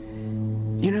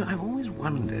 you know, I've always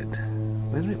wondered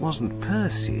whether it wasn't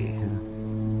Percy who...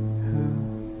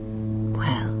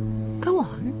 Well, go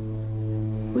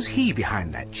on. Was he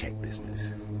behind that cheque business?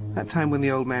 That time when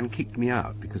the old man kicked me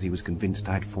out because he was convinced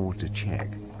I'd forged a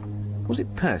cheque. Was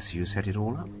it Percy who set it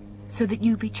all up? So that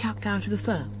you be chucked out of the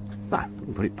firm? I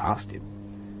wouldn't put it past him.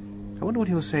 I wonder what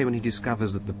he'll say when he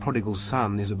discovers that the prodigal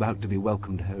son is about to be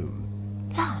welcomed home.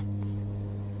 Lance,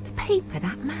 the paper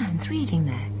that man's reading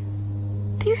there.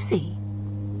 Do you see?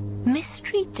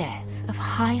 Mystery death of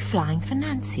high-flying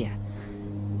financier.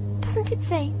 Doesn't it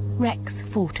say Rex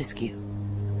Fortescue?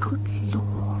 Good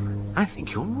Lord, I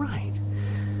think you're right.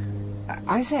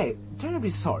 I say, terribly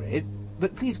sorry,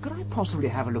 but please, could I possibly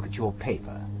have a look at your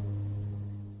paper?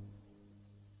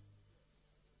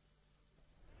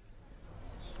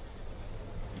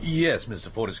 Yes, Mr.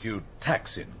 Fortescue,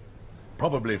 taxin.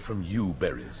 Probably from you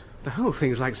berries. The whole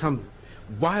thing's like some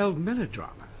wild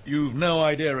melodrama. You've no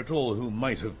idea at all who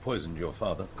might have poisoned your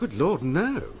father? Good Lord,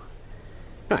 no.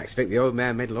 I expect the old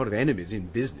man made a lot of enemies in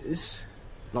business.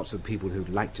 Lots of people who'd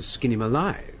like to skin him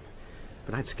alive.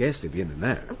 But I'd scarcely be in the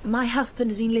know. My husband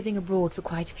has been living abroad for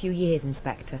quite a few years,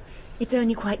 Inspector. It's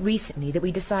only quite recently that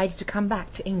we decided to come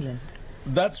back to England.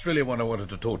 That's really what I wanted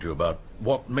to talk to you about.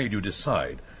 What made you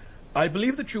decide? I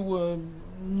believe that you were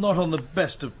not on the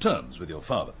best of terms with your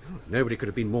father. Nobody could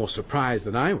have been more surprised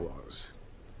than I was.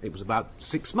 It was about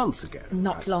 6 months ago.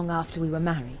 Not long after we were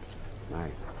married. My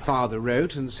father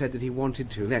wrote and said that he wanted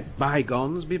to let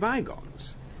bygones be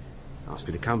bygones. Asked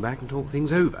me to come back and talk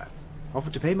things over.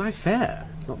 Offered to pay my fare.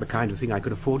 Not the kind of thing I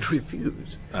could afford to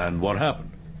refuse. And what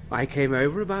happened? I came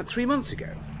over about 3 months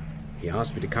ago. He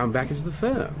asked me to come back into the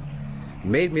firm.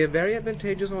 Made me a very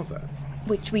advantageous offer.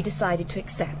 Which we decided to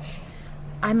accept.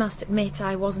 I must admit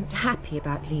I wasn't happy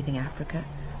about leaving Africa.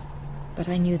 But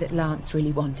I knew that Lance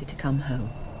really wanted to come home.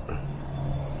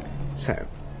 So,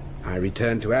 I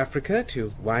returned to Africa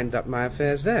to wind up my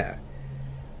affairs there.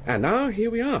 And now here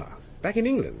we are, back in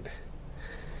England.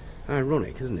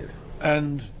 Ironic, isn't it?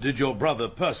 And did your brother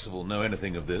Percival know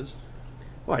anything of this?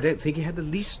 Well, I don't think he had the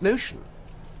least notion.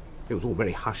 It was all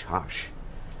very hush-hush.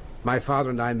 My father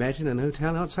and I met in an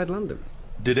hotel outside London.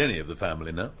 Did any of the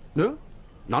family know? No,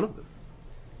 none of them.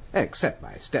 Except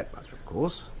my stepmother, of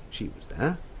course. She was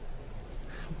there.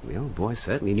 The old boy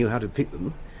certainly knew how to pick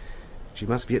them. She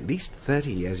must be at least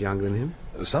 30 years younger than him.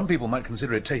 Some people might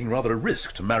consider it taking rather a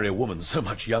risk to marry a woman so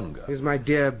much younger. Is my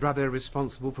dear brother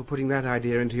responsible for putting that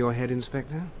idea into your head,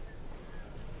 Inspector?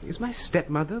 Is my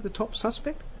stepmother the top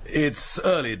suspect? It's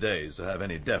early days to have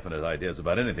any definite ideas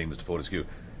about anything, Mr. Fortescue.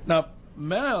 Now,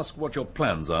 may I ask what your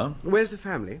plans are? Where's the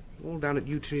family? All down at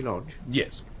Yew Tree Lodge?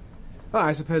 Yes. Well,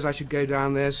 I suppose I should go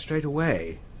down there straight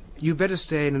away. You'd better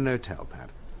stay in an hotel, Pat.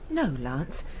 No,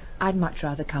 Lance. I'd much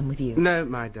rather come with you. No,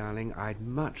 my darling, I'd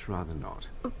much rather not.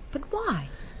 But why?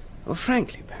 Well,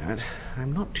 frankly, Pat,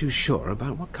 I'm not too sure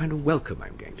about what kind of welcome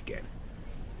I'm going to get.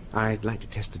 I'd like to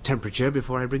test the temperature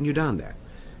before I bring you down there.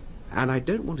 And I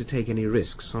don't want to take any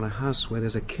risks on a house where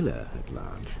there's a killer at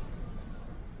large.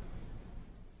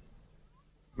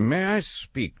 May I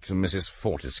speak to Mrs.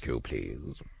 Fortescue,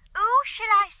 please? Who shall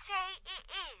I say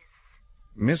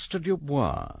it is? Mr.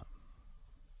 Dubois.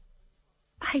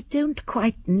 I don't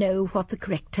quite know what the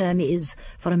correct term is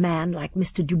for a man like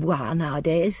Mr. Dubois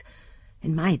nowadays.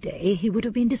 In my day, he would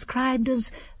have been described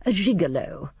as a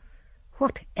gigolo.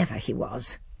 Whatever he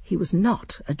was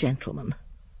not a gentleman.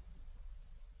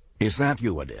 Is that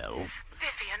you, Adele?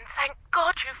 Vivian, thank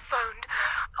God you phoned.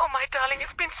 Oh, my darling,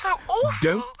 it's been so awful.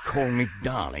 Don't call me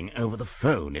darling over the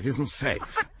phone. It isn't safe.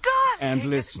 But, darling... And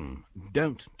listen,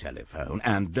 don't telephone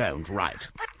and don't write.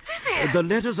 But, Vivian... The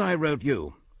letters I wrote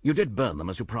you did burn them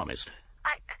as you promised.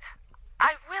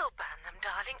 I will burn them,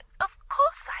 darling. Of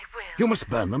course I will. You must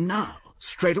burn them now.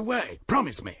 Straight away.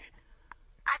 Promise me.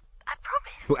 I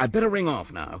promise. Well, I'd better ring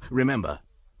off now. Remember,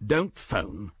 don't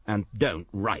phone and don't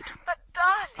write. But,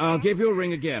 darling... I'll give you a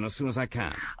ring again as soon as I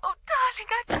can. Oh,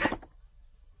 darling,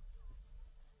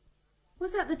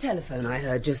 Was that the telephone I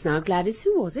heard just now, Gladys?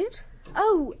 Who was it?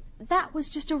 Oh, that was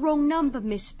just a wrong number,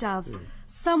 Miss Dove.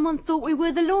 Someone thought we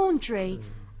were the laundry.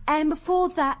 And before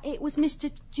that, it was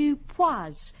Mr.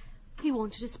 Dubois. He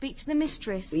wanted to speak to the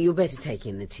mistress. You'll better take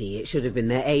in the tea. It should have been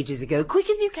there ages ago. Quick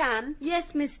as you can.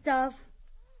 Yes, Miss Dove.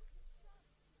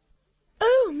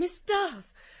 Oh, Miss Dove.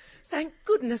 Thank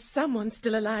goodness someone's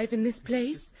still alive in this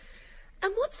place.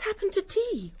 And what's happened to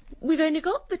tea? We've only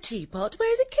got the teapot.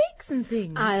 Where are the cakes and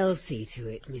things? I'll see to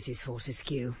it, Mrs.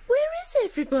 Fortescue. Where is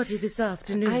everybody this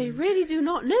afternoon? I really do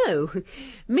not know.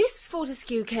 Miss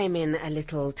Fortescue came in a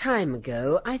little time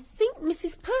ago. I think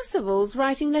Mrs. Percival's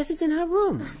writing letters in her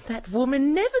room. That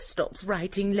woman never stops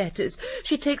writing letters.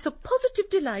 She takes a positive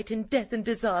delight in death and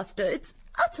disaster. It's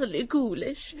utterly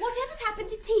ghoulish. Whatever's happened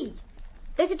to tea?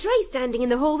 There's a tray standing in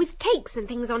the hall with cakes and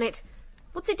things on it.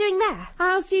 What's it doing there?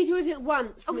 I'll see to it at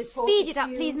once, Oh, Miss speed it up,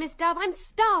 Fortescue. please, Miss Dove. I'm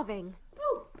starving.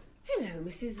 Oh, hello,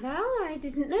 Mrs. Val. I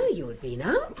didn't know you had been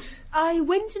out. I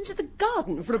went into the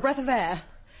garden for a breath of air.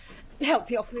 Help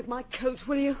me off with my coat,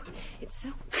 will you? It's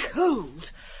so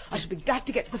cold. I should be glad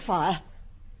to get to the fire.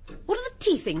 What are the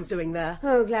tea things doing there?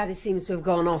 Oh, Gladys seems to have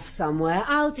gone off somewhere.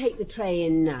 I'll take the tray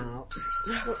in now.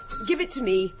 Give it to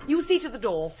me. You see to the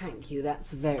door. Thank you.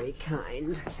 That's very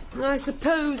kind. I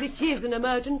suppose it is an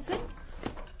emergency.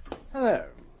 Hello.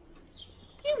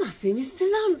 You must be Mr.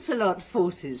 Lancelot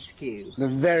Fortescue. The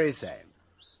very same.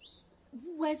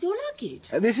 Where's your luggage?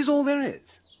 This is all there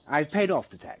is. I've paid off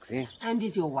the taxi. And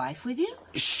is your wife with you?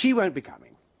 She won't be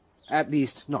coming. At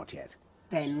least, not yet.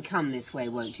 Then come this way,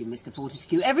 won't you, Mr.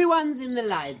 Fortescue? Everyone's in the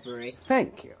library.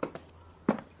 Thank you.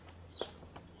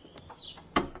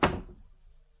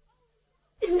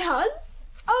 Lance?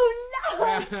 Oh,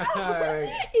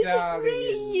 Lance! Is it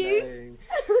really you?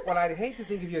 Well, I'd hate to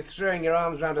think of you throwing your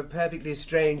arms round a perfectly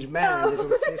strange man, little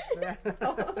sister.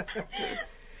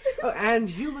 Oh, and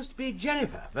you must be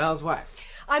Jennifer, Val's wife.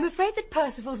 I'm afraid that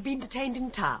Percival's been detained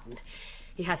in town.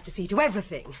 He has to see to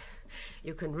everything.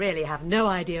 You can really have no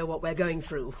idea what we're going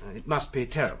through. It must be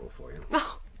terrible for you.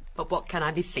 Oh, but what can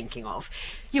I be thinking of?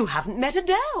 You haven't met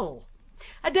Adele.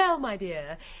 Adele, my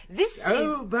dear, this is...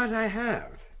 Oh, but I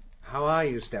have. How are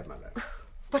you, stepmother?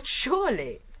 But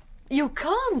surely you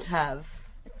can't have.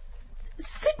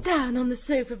 Sit down on the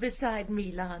sofa beside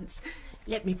me, Lance.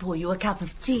 Let me pour you a cup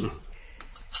of tea.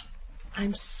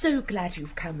 I'm so glad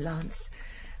you've come, Lance.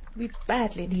 We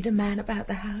badly need a man about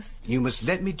the house. You must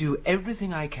let me do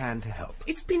everything I can to help.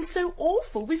 It's been so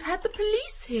awful. We've had the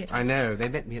police here. I know. They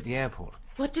met me at the airport.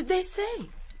 What did they say?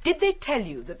 Did they tell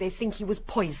you that they think he was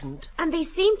poisoned? And they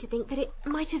seem to think that it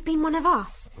might have been one of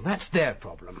us. Well, that's their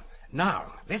problem.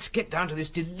 Now, let's get down to this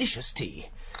delicious tea.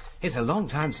 It's a long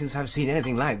time since I've seen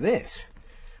anything like this.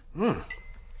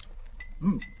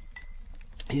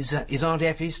 Is Aunt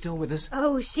Effie still with us?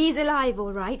 Oh, she's alive,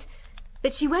 all right.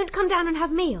 But she won't come down and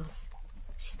have meals.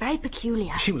 She's very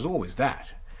peculiar. She was always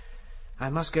that. I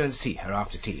must go and see her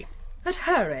after tea. At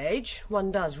her age,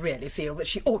 one does really feel that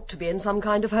she ought to be in some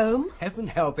kind of home. Heaven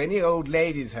help any old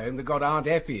ladies' home that got Aunt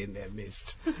Effie in their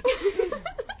midst.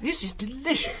 This is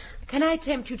delicious. Can I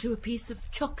tempt you to a piece of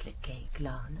chocolate cake,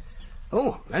 Lance?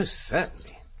 Oh, most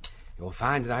certainly. You'll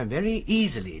find that I'm very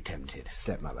easily tempted,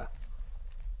 stepmother.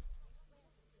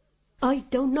 I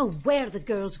don't know where the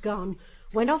girl's gone.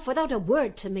 Went off without a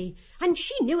word to me, and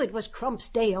she knew it was Crump's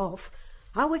day off.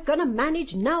 How we're going to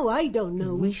manage now, I don't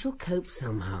know. We shall cope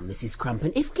somehow, Mrs. Crump,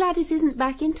 and if Gladys isn't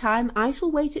back in time, I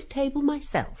shall wait at table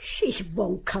myself. She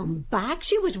won't come back.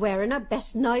 She was wearing her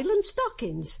best nylon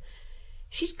stockings.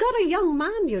 She's got a young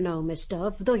man, you know, Miss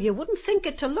Dove, though you wouldn't think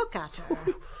it to look at her.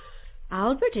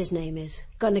 Albert, his name is.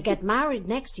 Gonna get married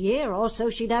next year, or so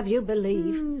she'd have you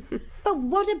believe. But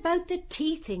what about the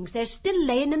tea things? They're still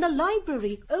laying in the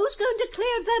library. Who's going to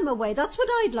clear them away? That's what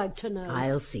I'd like to know.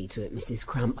 I'll see to it, Mrs.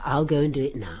 Crump. I'll go and do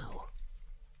it now.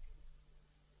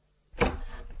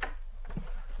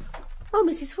 Oh,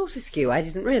 Mrs. Fortescue, I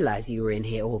didn't realise you were in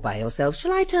here all by yourself.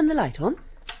 Shall I turn the light on?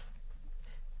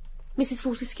 Mrs.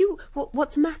 Fortescue,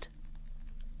 what's the matter?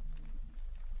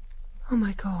 Oh,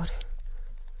 my God.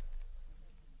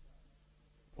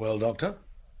 Well, Doctor,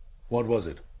 what was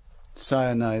it?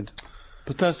 Cyanide.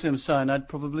 Potassium cyanide,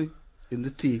 probably, in the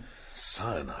tea.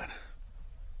 Cyanide?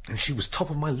 And she was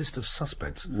top of my list of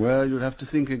suspects. Well, you'll have to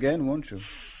think again, won't you?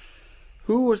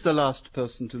 Who was the last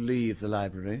person to leave the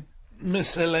library?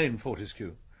 Miss Elaine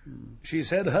Fortescue. She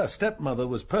said her stepmother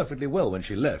was perfectly well when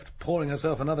she left, pouring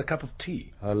herself another cup of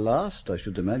tea. Her last, I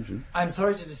should imagine. I'm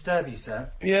sorry to disturb you,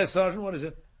 sir. Yes, Sergeant, what is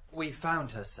it? We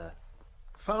found her, sir.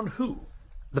 Found who?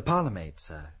 The parlour-maid,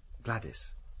 sir.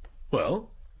 Gladys.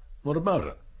 Well, what about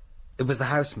her? It was the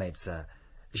housemaid, sir.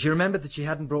 She remembered that she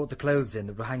hadn't brought the clothes in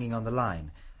that were hanging on the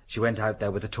line. She went out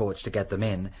there with a torch to get them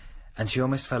in, and she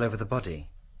almost fell over the body.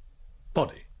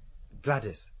 Body?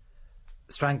 Gladys.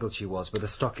 Strangled she was, with a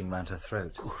stocking round her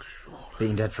throat.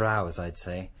 Been dead for hours, I'd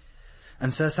say.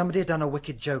 And, sir, somebody had done a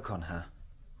wicked joke on her.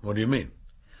 What do you mean?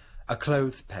 A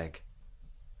clothes peg.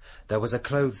 There was a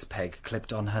clothes peg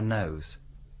clipped on her nose.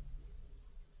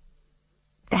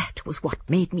 That was what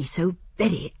made me so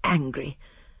very angry.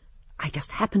 I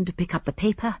just happened to pick up the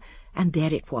paper, and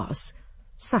there it was.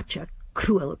 Such a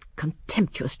cruel,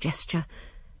 contemptuous gesture.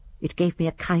 It gave me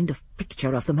a kind of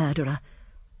picture of the murderer.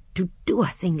 To do a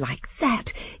thing like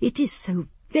that, it is so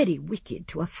very wicked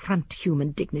to affront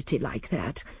human dignity like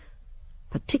that,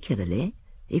 particularly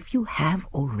if you have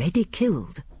already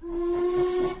killed.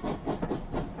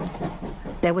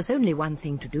 There was only one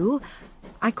thing to do.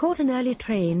 I caught an early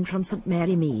train from St.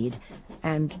 Mary Mead,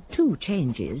 and 2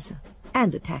 changes,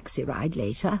 and a taxi ride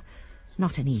later.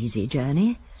 Not an easy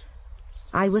journey.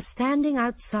 I was standing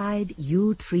outside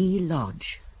Yew Tree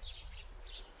Lodge.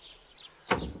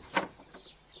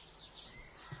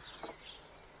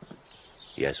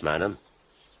 Yes, madam.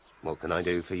 What can I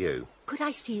do for you? Could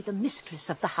I see the mistress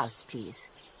of the house, please?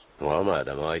 Well,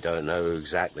 madam, I don't know who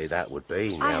exactly that would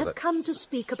be now I have that... come to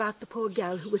speak about the poor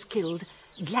girl who was killed,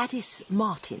 Gladys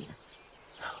Martin.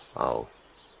 Oh.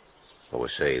 I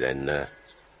see, then,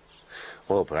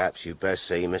 well, perhaps you'd best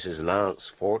see Mrs. Lance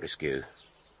Fortescue.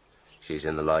 She's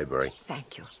in the library.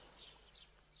 Thank you.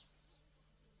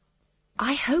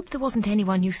 I hope there wasn't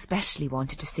anyone you specially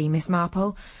wanted to see, Miss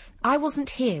Marpole. I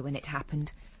wasn't here when it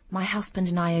happened. My husband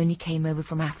and I only came over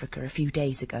from Africa a few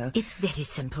days ago. It's very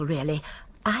simple, really.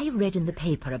 I read in the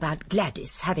paper about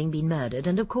Gladys having been murdered,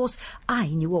 and of course I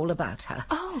knew all about her.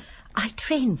 Oh. I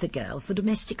trained the girl for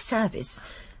domestic service,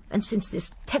 and since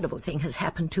this terrible thing has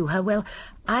happened to her, well,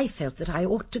 I felt that I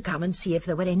ought to come and see if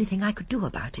there were anything I could do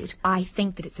about it. I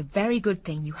think that it's a very good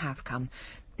thing you have come.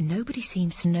 Nobody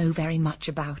seems to know very much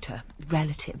about her,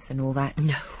 relatives and all that.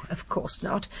 No, of course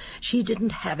not. She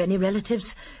didn't have any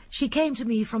relatives. She came to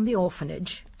me from the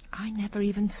orphanage. I never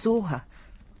even saw her.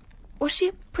 Was she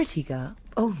a pretty girl?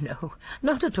 Oh, no,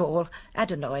 not at all.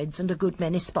 Adenoids and a good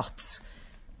many spots.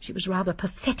 She was rather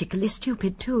pathetically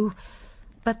stupid, too.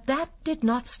 But that did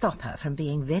not stop her from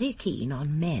being very keen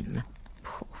on men.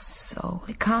 Poor soul.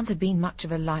 It can't have been much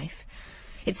of a life.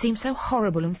 It seems so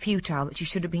horrible and futile that she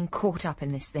should have been caught up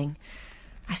in this thing.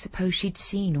 I suppose she'd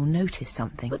seen or noticed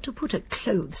something. But to put a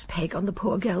clothes peg on the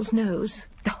poor girl's nose...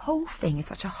 The whole thing is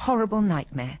such a horrible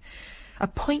nightmare. A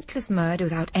pointless murder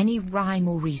without any rhyme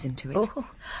or reason to it. Oh,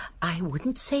 I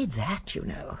wouldn't say that, you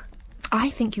know. I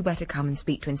think you better come and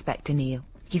speak to Inspector Neal.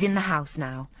 He's in the house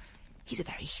now. He's a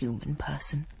very human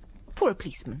person. For a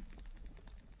policeman.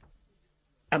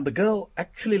 And the girl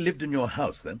actually lived in your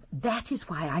house, then? That is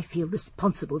why I feel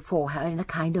responsible for her in a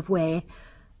kind of way.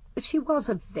 She was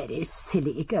a very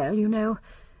silly girl, you know.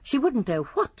 She wouldn't know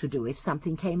what to do if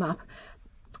something came up.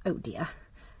 Oh, dear,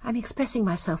 I'm expressing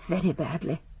myself very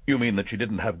badly. You mean that she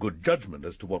didn't have good judgment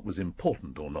as to what was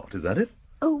important or not, is that it?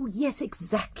 Oh, yes,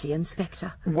 exactly,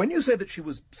 Inspector. When you say that she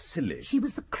was silly... She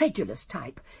was the credulous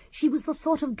type. She was the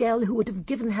sort of girl who would have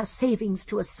given her savings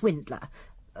to a swindler,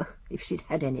 if she'd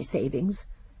had any savings.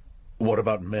 What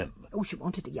about men? Oh, she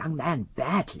wanted a young man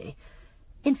badly.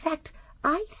 In fact,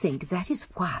 I think that is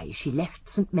why she left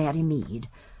St. Mary Mead.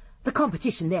 The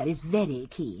competition there is very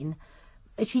keen.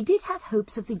 She did have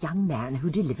hopes of the young man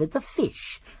who delivered the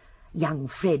fish. Young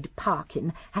Fred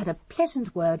Parkin had a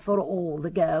pleasant word for all the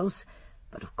girls,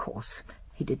 but of course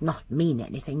he did not mean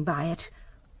anything by it.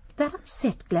 That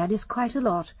upset Gladys quite a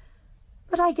lot.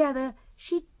 But I gather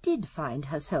she did find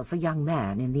herself a young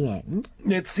man in the end.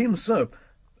 It seems so.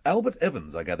 Albert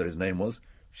Evans, I gather his name was.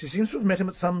 She seems to have met him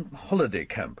at some holiday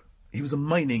camp. He was a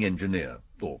mining engineer,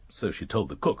 or so she told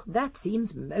the cook. That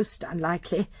seems most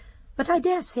unlikely, but I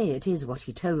dare say it is what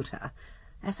he told her.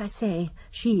 As I say,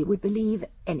 she would believe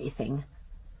anything.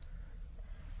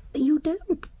 You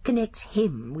don't connect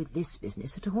him with this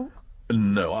business at all?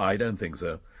 No, I don't think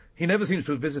so. He never seems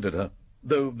to have visited her,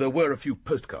 though there were a few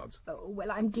postcards. Oh,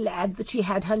 well, I'm glad that she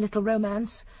had her little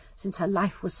romance, since her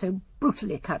life was so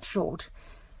brutally cut short.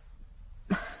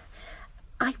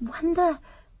 I wonder...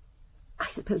 I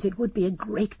suppose it would be a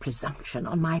great presumption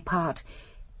on my part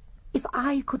if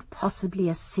I could possibly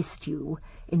assist you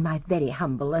in my very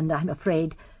humble and, I'm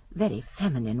afraid, very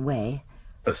feminine way.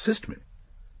 Assist me?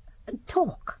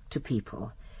 talk to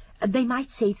people. They might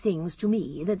say things to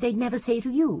me that they'd never say to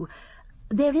you.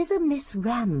 There is a Miss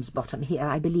Ramsbottom here,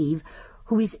 I believe,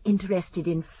 who is interested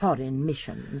in foreign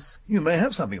missions. You may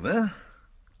have something there.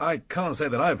 I can't say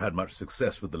that I've had much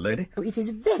success with the lady. Oh, it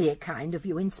is very kind of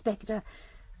you, Inspector.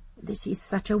 This is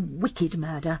such a wicked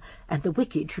murder, and the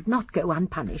wicked should not go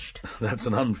unpunished. That's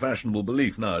an unfashionable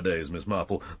belief nowadays, Miss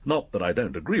Marple. Not that I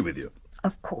don't agree with you.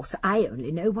 Of course, I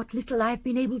only know what little I've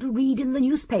been able to read in the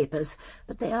newspapers,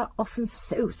 but they are often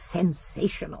so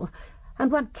sensational,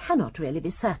 and one cannot really be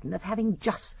certain of having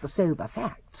just the sober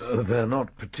facts. They're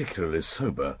not particularly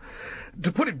sober.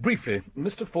 To put it briefly,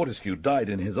 Mr. Fortescue died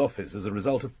in his office as a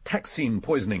result of taxine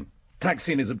poisoning.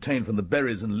 Taxine is obtained from the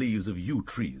berries and leaves of yew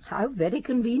trees. How very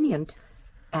convenient.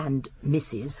 And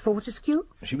Mrs. Fortescue?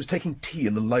 She was taking tea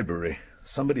in the library.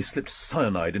 Somebody slipped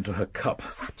cyanide into her cup.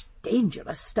 Such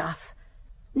dangerous stuff.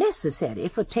 Necessary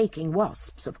for taking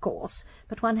wasps, of course,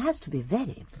 but one has to be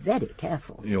very, very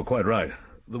careful. You're quite right.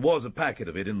 There was a packet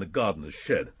of it in the gardener's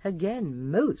shed.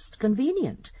 Again, most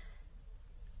convenient.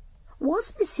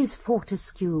 Was Mrs.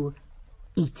 Fortescue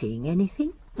eating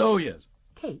anything? Oh, yes.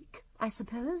 Cake, I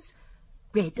suppose?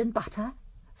 Bread and butter?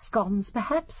 Scones,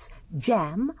 perhaps?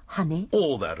 Jam? Honey?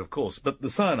 All that, of course, but the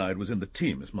cyanide was in the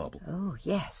tea, Miss Marple. Oh,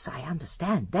 yes, I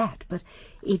understand that, but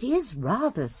it is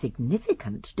rather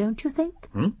significant, don't you think?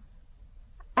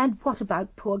 And what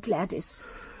about poor Gladys?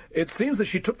 It seems that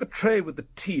she took the tray with the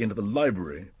tea into the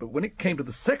library, but when it came to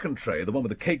the second tray, the one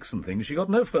with the cakes and things, she got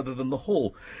no further than the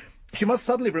hall. She must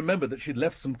suddenly remember that she'd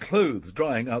left some clothes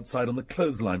drying outside on the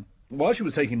clothesline. While she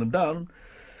was taking them down,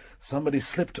 somebody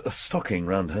slipped a stocking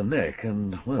round her neck,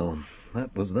 and, well,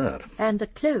 that was that. And a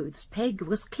clothes peg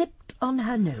was clipped on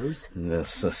her nose.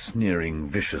 Yes, a sneering,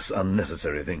 vicious,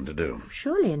 unnecessary thing to do.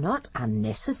 Surely not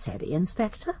unnecessary,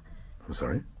 Inspector. I'm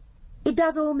sorry? It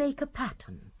does all make a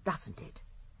pattern, doesn't it?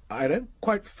 I don't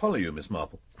quite follow you, Miss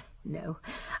Marple. No,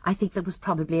 I think there was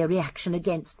probably a reaction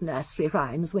against nursery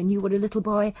rhymes when you were a little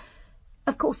boy.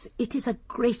 Of course, it is a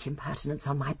great impertinence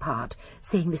on my part,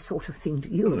 saying this sort of thing to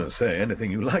you. No, say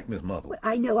anything you like, Miss Marple. Well,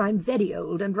 I know I'm very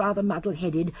old and rather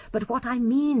muddle-headed, but what I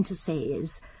mean to say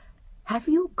is, have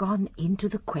you gone into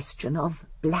the question of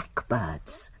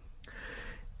blackbirds?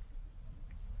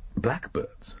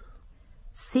 Blackbirds?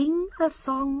 Sing a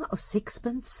song of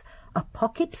sixpence, a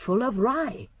pocket full of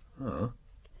rye.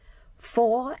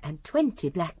 24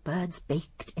 blackbirds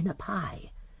baked in a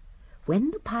pie.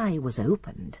 When the pie was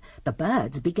opened, the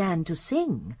birds began to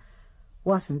sing.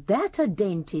 Wasn't that a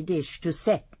dainty dish to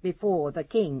set before the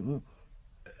king?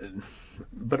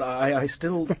 But I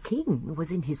still... The king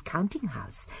was in his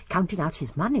counting-house, counting out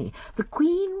his money. The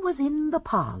queen was in the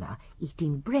parlour,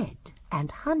 eating bread and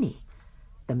honey.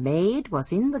 The maid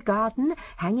was in the garden,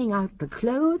 hanging out the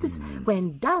clothes,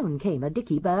 when down came a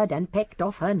dicky bird and pecked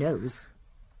off her nose.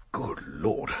 Good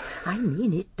Lord. I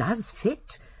mean, it does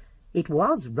fit. It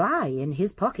was rye in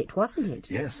his pocket, wasn't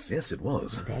it? Yes, it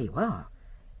was. There you are.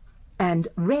 And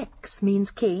Rex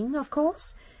means king, of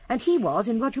course, and he was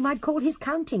in what you might call his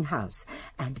counting-house,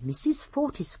 and Mrs.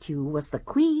 Fortescue was the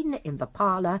queen in the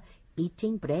parlour,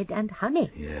 eating bread and honey.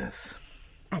 Yes.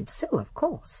 And so, of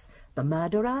course, the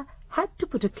murderer had to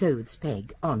put a clothes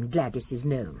peg on Gladys's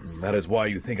nose. That is why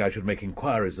you think I should make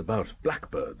inquiries about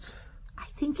blackbirds. I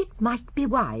think it might be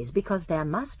wise, because there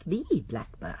must be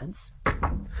blackbirds.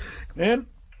 Come in.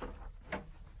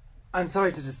 I'm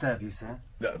sorry to disturb you, sir.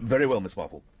 Very well, Miss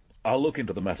Marple. I'll look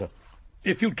into the matter.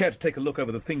 If you'd care to take a look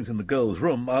over the things in the girls'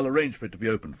 room, I'll arrange for it to be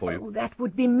opened for you. Oh, that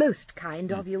would be most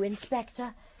kind of you,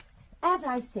 Inspector. As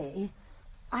I say,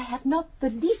 I have not the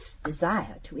least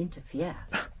desire to interfere.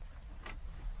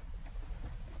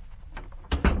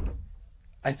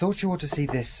 I thought you ought to see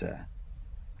this, sir.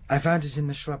 I found it in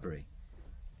the shrubbery.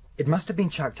 It must have been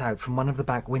chucked out from one of the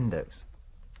back windows.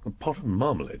 A pot of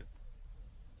marmalade?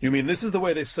 You mean this is the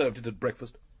way they served it at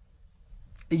breakfast?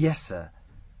 Yes, sir.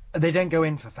 They don't go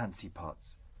in for fancy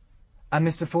pots. And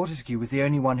Mr. Fortescue was the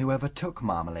only one who ever took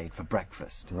marmalade for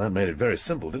breakfast. Well, that made it very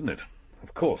simple, didn't it?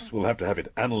 Of course, we'll have to have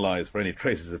it analysed for any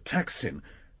traces of taxine.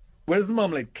 Where is the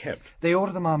marmalade kept? They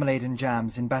order the marmalade and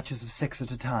jams in batches of 6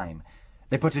 at a time.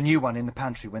 They put a new one in the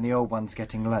pantry when the old one's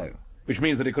getting low. Which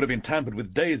means that it could have been tampered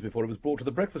with days before it was brought to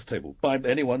the breakfast table, by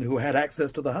anyone who had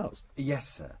access to the house. Yes,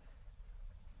 sir.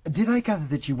 Did I gather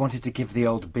that you wanted to give the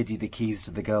old biddy the keys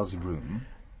to the girl's room?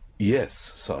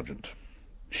 Yes, Sergeant.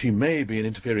 She may be an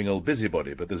interfering old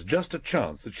busybody, but there's just a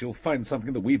chance that she'll find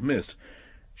something that we've missed.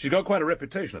 She's got quite a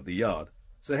reputation at the Yard.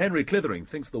 Sir Henry Clithering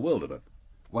thinks the world of her.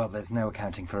 Well, there's no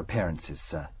accounting for appearances,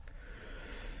 sir.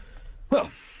 Well,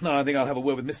 now I think I'll have a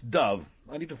word with Miss Dove.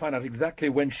 I need to find out exactly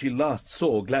when she last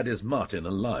saw Gladys Martin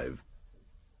alive.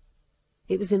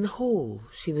 It was in the hall.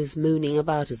 She was mooning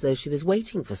about as though she was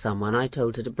waiting for someone. I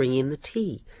told her to bring in the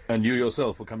tea. And you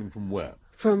yourself were coming from where?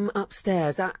 From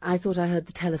upstairs. I thought I heard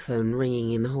the telephone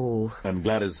ringing in the hall. And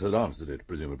Gladys had answered it,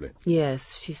 presumably?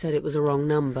 Yes, she said it was a wrong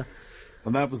number.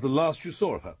 And that was the last you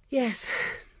saw of her? Yes,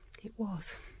 it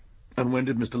was. And when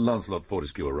did Mr. Lancelot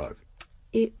Fortescue arrive?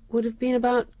 It would have been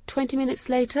about 20 minutes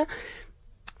later.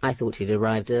 I thought he'd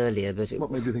arrived earlier, but...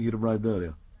 What made you think he'd arrived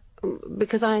earlier?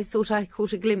 Because I thought I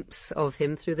caught a glimpse of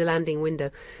him through the landing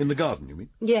window. In the garden, you mean?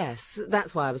 Yes,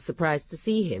 that's why I was surprised to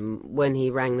see him when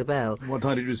he rang the bell. What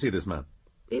time did you see this man?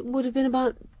 It would have been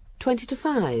about 20 to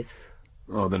 5.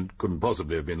 Oh, then it couldn't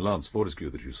possibly have been Lance Fortescue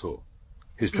that you saw.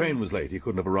 His train was late. He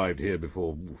couldn't have arrived here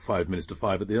before 5 minutes to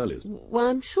 5 at the earliest. Well,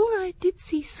 I'm sure I did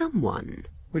see someone.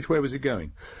 Which way was he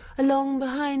going? Along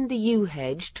behind the yew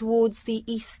hedge towards the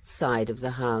east side of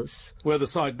the house. Where the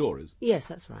side door is? Yes,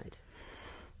 that's right.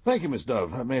 Thank you, Miss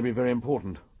Dove. That may be very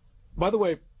important. By the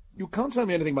way, you can't tell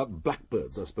me anything about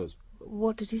blackbirds, I suppose.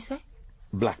 What did you say?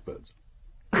 Blackbirds.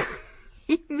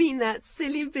 You mean that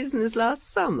silly business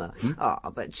last summer?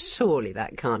 But surely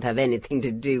that can't have anything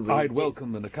to do with... I'd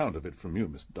welcome an account of it from you,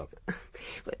 Miss Dove.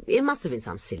 It must have been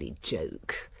some silly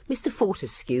joke. Mr.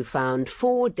 Fortescue found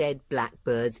 4 dead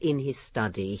blackbirds in his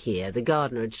study here. The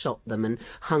gardener had shot them and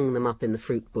hung them up in the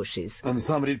fruit bushes. And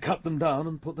somebody had cut them down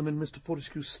and put them in Mr.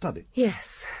 Fortescue's study?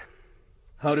 Yes.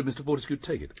 How did Mr. Fortescue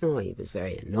take it? Oh, he was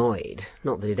very annoyed.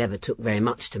 Not that it ever took very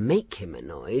much to make him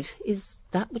annoyed. Is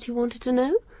that what you wanted to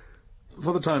know?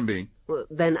 For the time being. Well,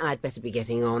 then I'd better be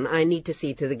getting on. I need to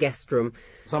see to the guest room.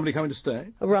 Somebody coming to stay?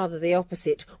 Rather the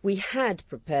opposite. We had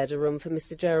prepared a room for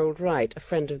Mr. Gerald Wright, a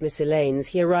friend of Miss Elaine's.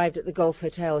 He arrived at the Golf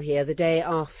Hotel here the day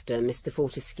after Mr.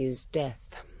 Fortescue's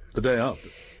death. The day after?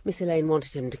 Miss Elaine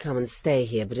wanted him to come and stay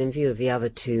here, but in view of the other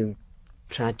 2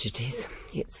 tragedies,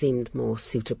 it seemed more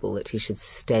suitable that he should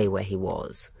stay where he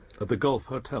was. At the Golf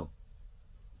Hotel?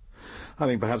 I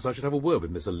think perhaps I should have a word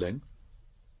with Miss Elaine.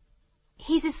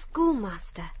 He's a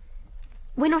schoolmaster.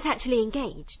 We're not actually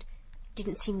engaged.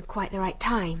 Didn't seem quite the right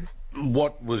time.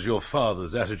 What was your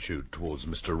father's attitude towards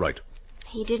Mr. Wright?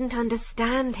 He didn't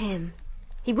understand him.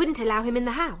 He wouldn't allow him in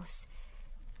the house.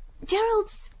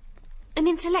 Gerald's an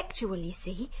intellectual, you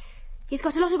see. He's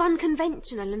got a lot of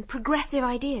unconventional and progressive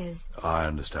ideas. I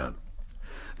understand.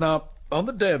 Now, on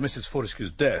the day of Mrs.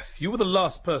 Fortescue's death, you were the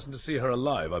last person to see her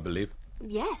alive, I believe.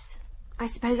 Yes, I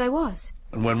suppose I was.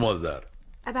 And when was that?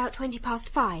 About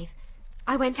 5:20.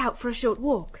 I went out for a short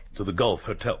walk. To the Golf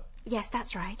Hotel? Yes,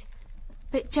 that's right.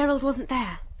 But Gerald wasn't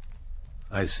there.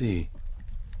 I see.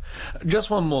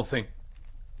 Just one more thing.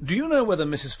 Do you know whether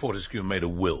Mrs. Fortescue made a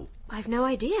will? I've no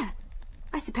idea.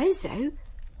 I suppose so.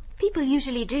 People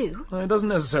usually do. It doesn't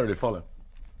necessarily follow.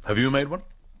 Have you made one?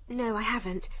 No, I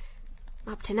haven't.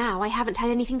 Up to now, I haven't had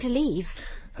anything to leave.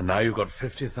 And now you've got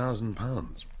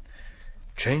 £50,000.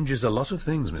 Changes a lot of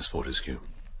things, Miss Fortescue.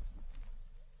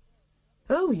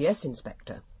 Oh, yes,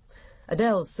 Inspector.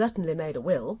 Adele's certainly made a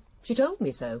will. She told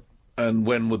me so. And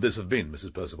when would this have been,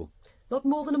 Mrs. Percival? Not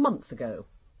more than a month ago.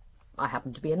 I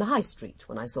happened to be in the High Street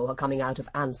when I saw her coming out of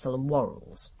Ansell and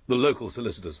Worrell's. The local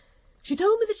solicitors? She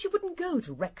told me that she wouldn't go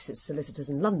to Rex's solicitors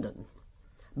in London.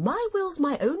 My will's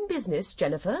my own business,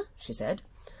 Jennifer, she said.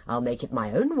 I'll make it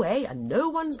my own way, and no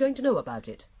one's going to know about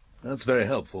it. That's very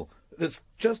helpful. There's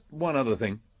just one other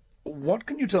thing. What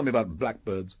can you tell me about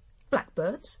blackbirds?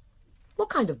 Blackbirds? What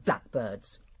kind of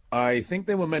blackbirds? I think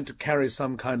they were meant to carry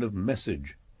some kind of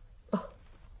message. Oh,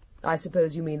 I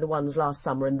suppose you mean the ones last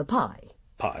summer in the pie.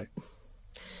 Pie?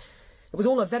 It was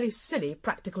all a very silly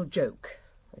practical joke.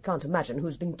 I can't imagine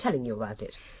who's been telling you about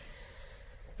it.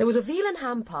 There was a veal and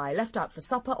ham pie left out for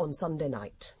supper on Sunday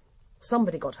night.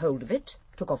 Somebody got hold of it,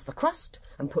 took off the crust,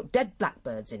 and put dead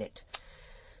blackbirds in it.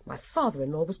 My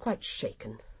father-in-law was quite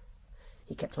shaken.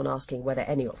 He kept on asking whether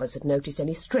any of us had noticed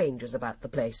any strangers about the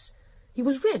place. He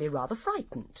was really rather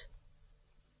frightened.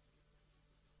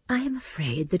 I am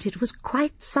afraid that it was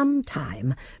quite some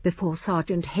time before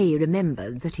Sergeant Hay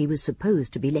remembered that he was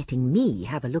supposed to be letting me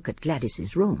have a look at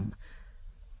Gladys's room.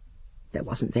 There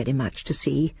wasn't very much to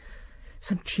see.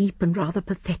 Some cheap and rather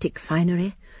pathetic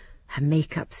finery, her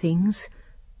make-up things,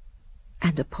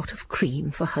 and a pot of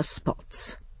cream for her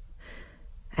spots.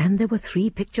 And there were 3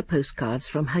 picture postcards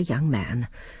from her young man,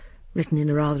 written in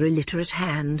a rather illiterate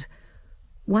hand.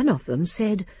 One of them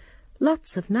said,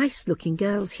 "Lots of nice-looking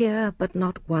girls here, but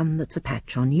not one that's a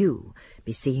patch on you.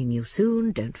 Be seeing you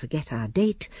soon, don't forget our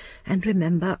date, and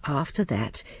remember after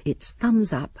that it's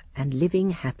thumbs up and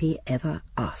living happy ever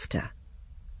after."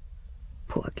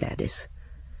 Poor Gladys.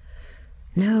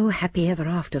 No happy ever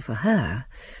after for her,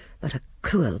 but a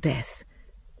cruel death.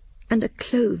 and a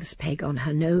clothes peg on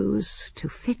her nose to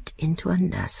fit into a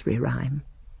nursery rhyme.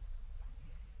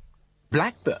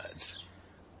 Blackbirds?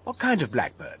 What kind of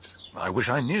blackbirds? I wish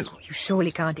I knew. You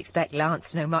surely can't expect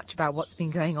Lance to know much about what's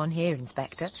been going on here,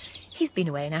 Inspector. He's been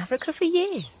away in Africa for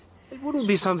years. It wouldn't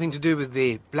be something to do with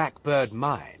the Blackbird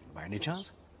Mine, by any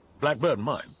chance? Blackbird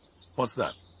Mine? What's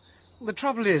that? The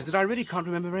trouble is that I really can't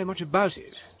remember very much about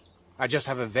it. I just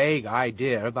have a vague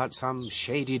idea about some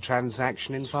shady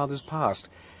transaction in Father's past.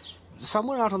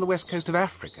 Somewhere out on the west coast of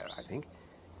Africa, I think.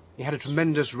 He had a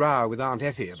tremendous row with Aunt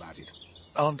Effie about it.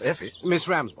 Aunt Effie? Miss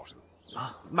Ramsbottom.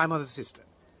 My mother's sister.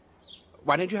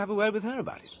 Why don't you have a word with her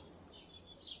about it?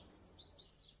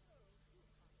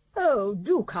 Oh,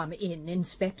 do come in,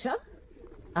 Inspector.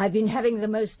 I've been having the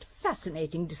most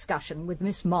fascinating discussion with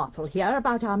Miss Marple here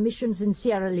about our missions in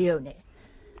Sierra Leone.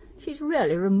 She's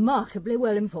really remarkably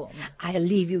well informed. I'll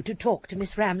leave you to talk to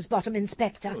Miss Ramsbottom,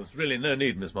 Inspector. Well, there's really no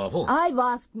need, Miss Marple. I've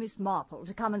asked Miss Marple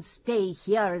to come and stay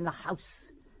here in the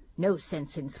house. No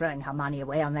sense in throwing her money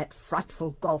away on that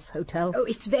frightful golf hotel. Oh,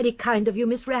 it's very kind of you,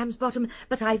 Miss Ramsbottom,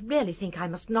 but I really think I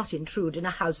must not intrude in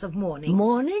a house of mourning.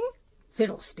 Mourning?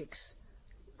 Fiddlesticks.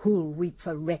 Who'll weep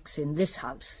for Rex in this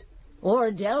house? Or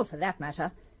Adele, for that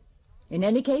matter. In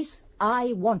any case,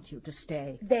 I want you to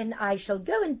stay. Then I shall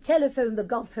go and telephone the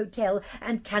golf hotel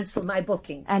and cancel my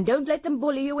booking. And don't let them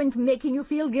bully you into making you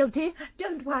feel guilty.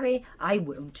 Don't worry, I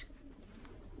won't.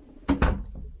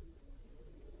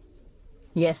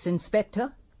 Yes,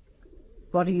 Inspector?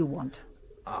 What do you want?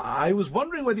 I was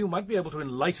wondering whether you might be able to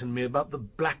enlighten me about the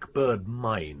Blackbird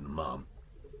Mine, ma'am.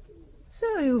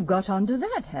 So you've got onto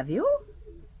that, have you?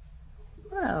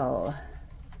 Well,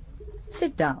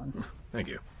 sit down. Thank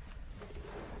you.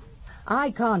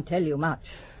 I can't tell you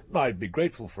much. I'd be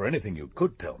grateful for anything you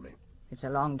could tell me. It's a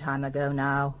long time ago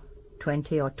now,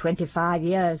 20 or 25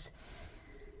 years.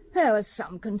 There was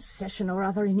some concession or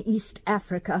other in East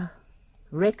Africa.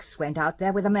 Rex went out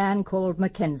there with a man called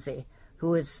Mackenzie, who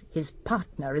was his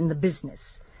partner in the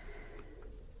business.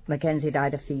 Mackenzie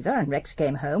died of fever, and Rex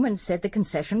came home and said the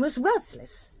concession was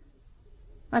worthless.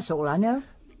 That's all I know.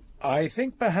 I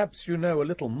think perhaps you know a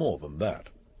little more than that.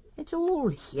 It's all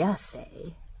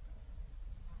hearsay.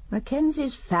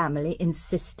 Mackenzie's family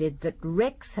insisted that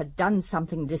Rex had done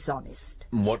something dishonest.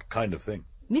 What kind of thing?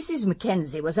 Mrs.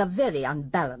 Mackenzie was a very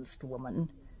unbalanced woman.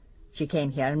 She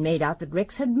came here and made out that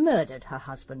Rex had murdered her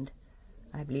husband.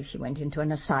 I believe she went into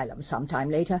an asylum some time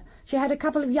later. She had a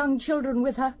couple of young children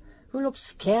with her who looked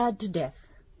scared to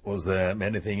death. Was there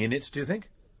anything in it, do you think?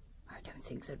 I don't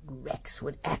think that Rex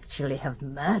would actually have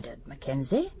murdered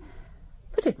Mackenzie,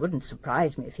 but it wouldn't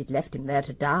surprise me if he'd left him there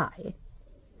to die.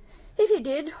 If he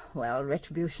did, well,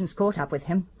 retribution's caught up with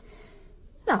him.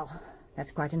 Now,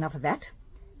 that's quite enough of that.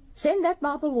 Send that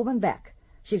Marple woman back.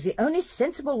 She's the only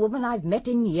sensible woman I've met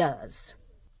in years.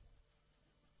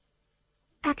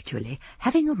 Actually,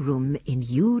 having a room in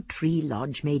Yew Tree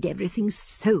Lodge made everything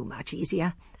so much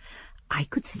easier. I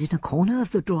could sit in a corner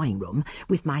of the drawing-room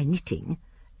with my knitting,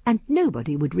 and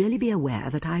nobody would really be aware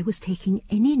that I was taking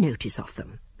any notice of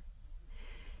them.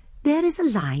 There is a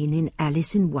line in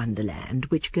Alice in Wonderland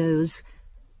which goes,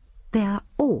 "They are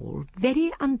all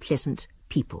very unpleasant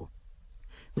people,"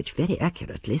 which very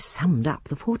accurately summed up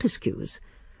the Fortescues.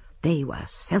 They were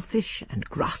selfish and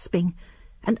grasping,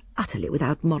 and utterly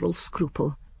without moral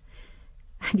scruple.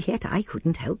 And yet I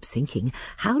couldn't help thinking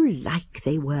how like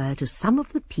they were to some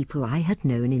of the people I had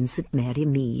known in St. Mary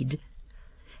Mead.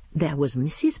 There was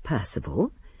Mrs.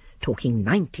 Percival, talking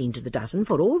 19 to the dozen,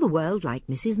 for all the world like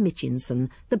Mrs. Mitchinson,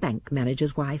 the bank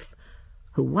manager's wife,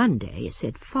 who one day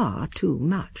said far too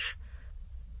much.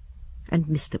 And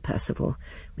Mr. Percival,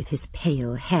 with his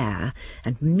pale hair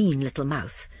and mean little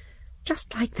mouth,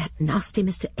 just like that nasty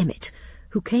Mr. Emmett,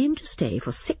 who came to stay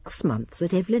for 6 months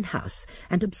at Evelyn House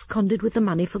and absconded with the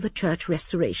money for the Church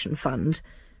Restoration Fund.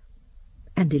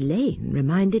 And Elaine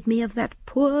reminded me of that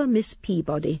poor Miss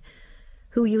Peabody,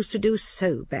 who used to do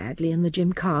so badly in the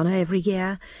Gymkhana every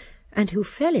year, and who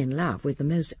fell in love with the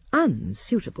most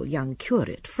unsuitable young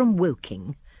curate from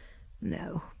Woking.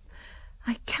 No,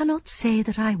 I cannot say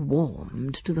that I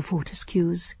warmed to the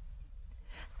Fortescues.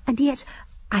 And yet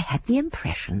I had the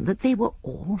impression that they were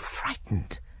all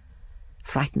frightened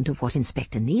of what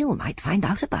Inspector Neale might find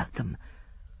out about them.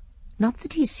 Not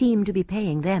that he seemed to be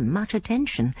paying them much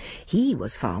attention. He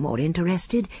was far more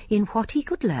interested in what he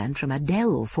could learn from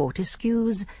Adele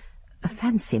Fortescue's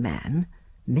fancy man,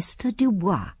 Mr.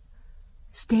 Dubois,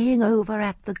 staying over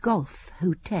at the Golf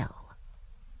Hotel.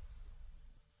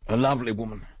 A lovely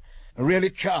woman. A really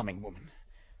charming woman.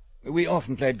 We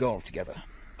often played golf together.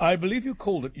 I believe you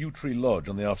called at Yew Tree Lodge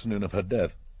on the afternoon of her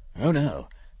death. Oh, no.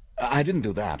 I didn't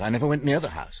do that. I never went near the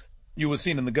house. You were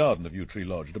seen in the garden of Yew Tree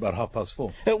Lodge at about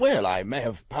 4:30. Well, I may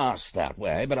have passed that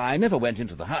way, but I never went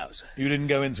into the house. You didn't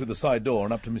go in through the side door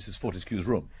and up to Mrs. Fortescue's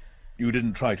room? You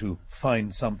didn't try to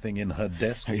find something in her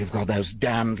desk? You've got those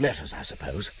damned letters, I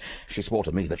suppose. She swore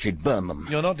to me that she'd burn them.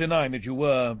 You're not denying that you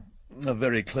were a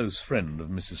very close friend of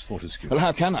Mrs. Fortescue? Well,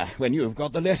 how can I, when you've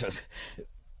got the letters?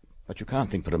 But you can't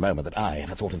think for a moment that I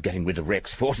ever thought of getting rid of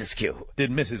Rex Fortescue.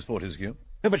 Did Mrs. Fortescue?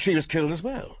 But she was killed as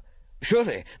well.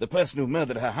 Surely the person who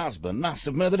murdered her husband must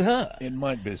have murdered her. It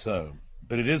might be so,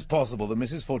 but it is possible that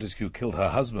Mrs. Fortescue killed her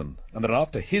husband, and that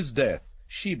after his death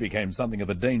she became something of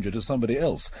a danger to somebody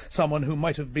else, someone who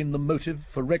might have been the motive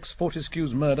for Rex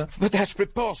Fortescue's murder. But that's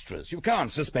preposterous. You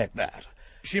can't suspect that.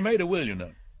 She made a will, you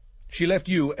know. She left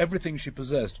you everything she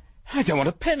possessed. I don't want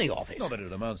a penny of it. Not that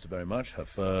it amounts to very much. Her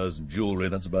furs and jewellery,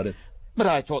 that's about it. But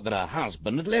I thought that her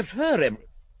husband had left her every...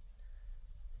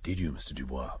 Did you, Mr.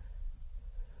 Dubois?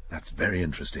 That's very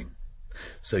interesting.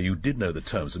 So you did know the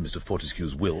terms of Mr.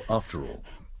 Fortescue's will, after all?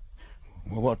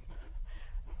 Well,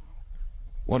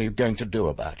 what are you going to do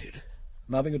about it?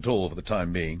 Nothing at all for the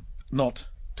time being. Not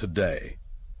today.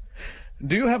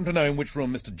 Do you happen to know in which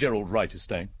room Mr. Gerald Wright is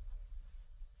staying?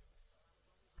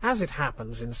 As it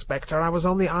happens, Inspector, I was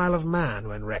on the Isle of Man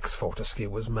when Rex Fortescue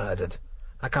was murdered.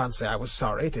 I can't say I was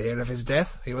sorry to hear of his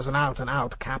death. He was an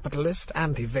out-and-out capitalist,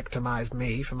 and he victimised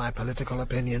me for my political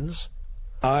opinions.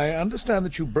 I understand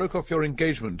that you broke off your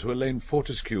engagement to Elaine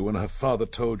Fortescue when her father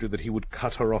told you that he would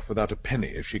cut her off without a penny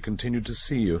if she continued to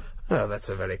see you. Oh, that's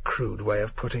a very crude way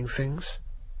of putting things.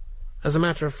 As a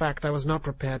matter of fact, I was not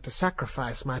prepared to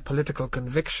sacrifice my political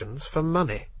convictions for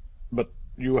money. But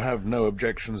you have no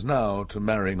objections now to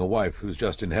marrying a wife who's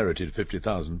just inherited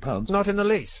 £50,000? Not in the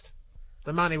least.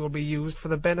 The money will be used for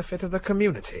the benefit of the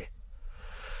community.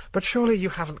 But surely you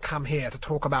haven't come here to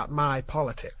talk about my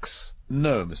politics?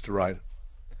 No, Mr. Wright.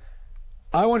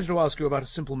 I wanted to ask you about a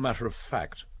simple matter of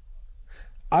fact.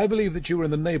 I believe that you were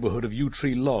in the neighbourhood of Yew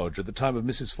Tree Lodge at the time of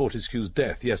Mrs. Fortescue's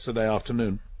death yesterday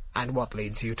afternoon. And what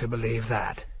leads you to believe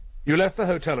that? You left the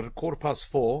hotel at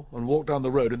 4:15 and walked down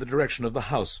the road in the direction of the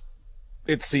house.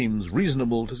 It seems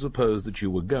reasonable to suppose that you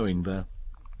were going there.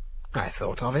 I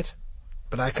thought of it,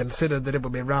 but I considered that it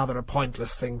would be rather a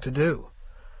pointless thing to do.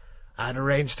 I'd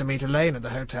arranged to meet Elaine at the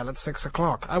hotel at 6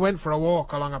 o'clock. I went for a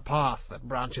walk along a path that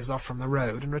branches off from the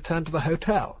road and returned to the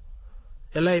hotel.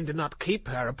 Elaine did not keep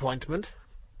her appointment.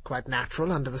 Quite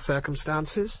natural under the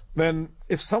circumstances. Then,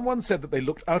 if someone said that they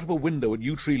looked out of a window at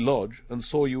Yew Tree Lodge and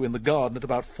saw you in the garden at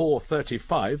about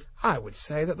 4:35... I would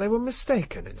say that they were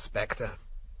mistaken, Inspector.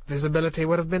 Visibility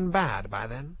would have been bad by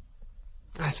then.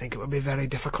 I think it would be very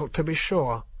difficult to be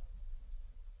sure.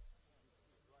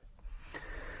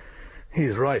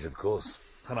 He's right, of course,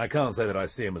 and I can't say that I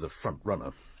see him as a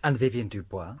front-runner. And Vivienne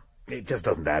Dubois? It just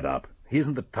doesn't add up. He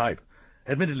isn't the type.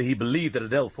 Admittedly, he believed that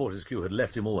Adele Fortescue had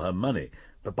left him all her money,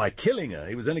 but by killing her,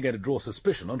 he was only going to draw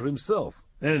suspicion onto himself.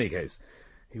 In any case,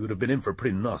 he would have been in for a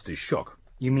pretty nasty shock.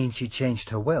 You mean she changed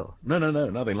her will? No,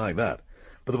 nothing like that.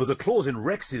 But there was a clause in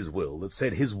Rex's will that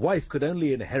said his wife could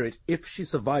only inherit if she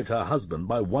survived her husband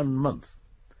by 1 month.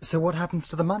 So what happens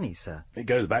to the money, sir? It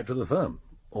goes back to the firm.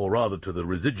 Or rather to the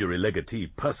residuary legatee,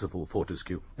 Percival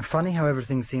Fortescue. Funny how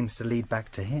everything seems to lead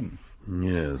back to him.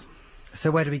 Yes.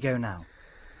 So where do we go now?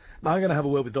 I'm going to have a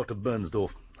word with Dr.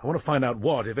 Bernsdorf. I want to find out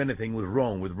what, if anything, was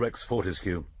wrong with Rex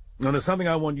Fortescue. And there's something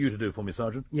I want you to do for me,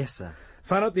 Sergeant. Yes, sir.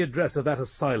 Find out the address of that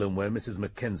asylum where Mrs.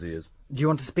 Mackenzie is. Do you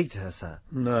want to speak to her, sir?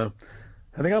 No.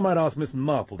 I think I might ask Miss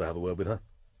Marple to have a word with her.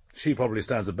 She probably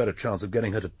stands a better chance of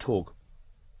getting her to talk.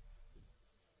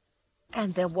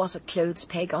 And there was a clothes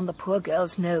peg on the poor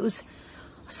girl's nose.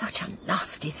 Such a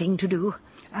nasty thing to do.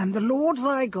 And the Lord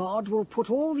thy God will put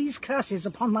all these curses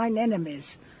upon thine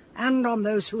enemies, and on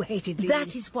those who hated thee.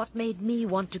 That is what made me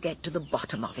want to get to the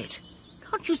bottom of it.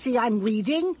 Can't you see I'm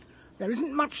reading? There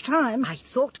isn't much time. I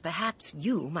thought perhaps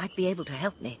you might be able to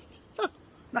help me.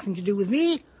 Nothing to do with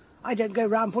me. I don't go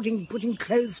round putting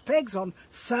clothes pegs on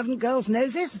servant girls'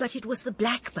 noses. But it was the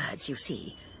blackbirds, you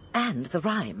see, and the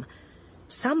rhyme.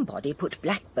 Somebody put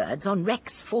blackbirds on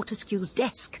Rex Fortescue's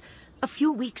desk a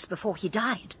few weeks before he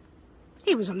died.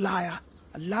 He was a liar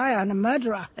and a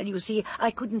murderer. And you see, I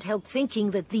couldn't help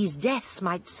thinking that these deaths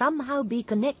might somehow be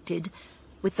connected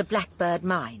with the blackbird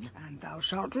mine. And thou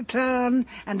shalt return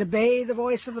and obey the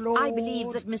voice of the Lord. I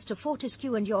believe that Mr.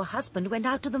 Fortescue and your husband went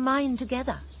out to the mine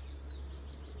together.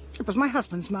 It was my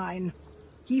husband's mine.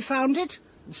 He found it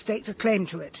and staked a claim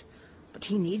to it. But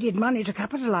he needed money to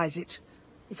capitalize it.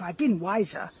 If I'd been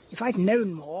wiser, if I'd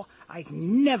known more, I'd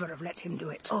never have let him do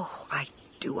it. Oh, I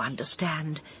do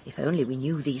understand. If only we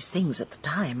knew these things at the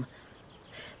time.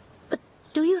 But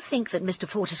do you think that Mr.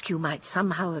 Fortescue might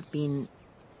somehow have been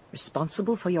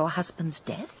Responsible for your husband's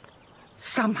death?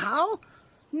 Somehow.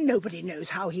 Nobody knows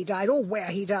how he died or where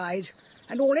he died.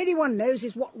 And all anyone knows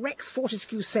is what Rex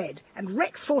Fortescue said. And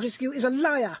Rex Fortescue is a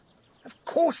liar. Of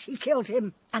course he killed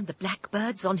him. And the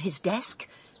blackbirds on his desk?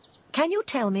 Can you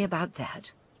tell me about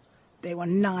that? They were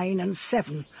 9 and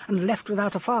 7 and left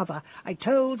without a father. I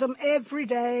told them every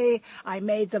day. I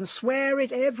made them swear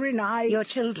it every night. Your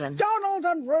children? Donald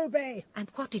and Robey. And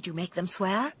what did you make them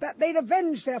swear? That they'd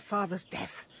avenge their father's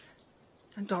death.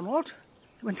 And Donald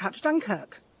went out to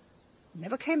Dunkirk.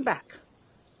 Never came back.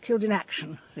 Killed in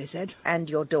action, they said. And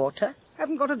your daughter?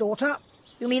 Haven't got a daughter.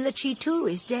 You mean that she too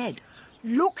is dead?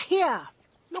 Look here.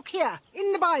 Look here.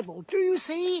 In the Bible. Do you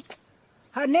see?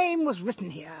 Her name was written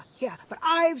here, but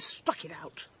I've struck it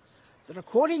out. The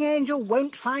recording angel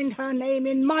won't find her name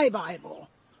in my Bible.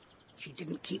 She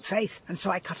didn't keep faith, and so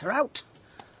I cut her out.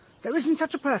 There isn't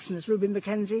such a person as Reuben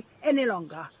Mackenzie any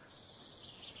longer.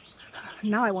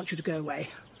 Now I want you to go away.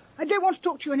 I don't want to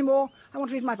talk to you anymore. I want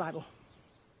to read my Bible.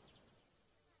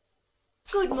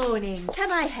 Good morning.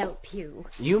 Can I help you?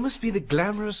 You must be the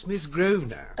glamorous Miss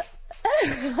Grosvenor.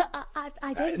 I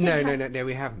don't think No,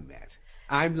 we haven't met.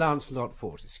 I'm Lancelot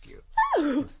Fortescue.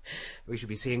 Oh! We should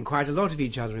be seeing quite a lot of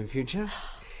each other in future.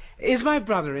 Is my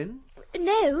brother in?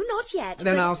 No, not yet.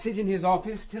 Then but... I'll sit in his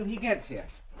office till he gets here.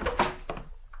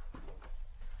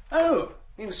 Oh,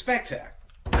 Inspector.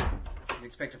 Didn't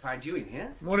expect to find you in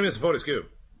here. Morning, Mr. Fortescue.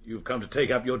 You've come to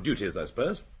take up your duties, I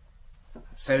suppose.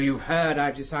 So you've heard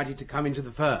I've decided to come into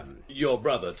the firm? Your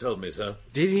brother told me so.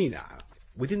 Did he now?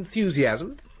 With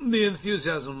enthusiasm? The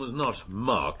enthusiasm was not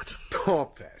marked. Poor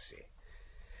Percy.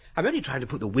 I'm only trying to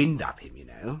put the wind up him, you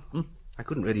know. I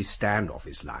couldn't really stand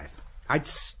office life. I'd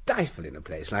stifle in a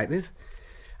place like this.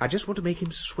 I just want to make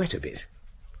him sweat a bit.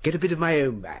 Get a bit of my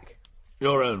own back.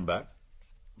 Your own back?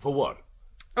 For what?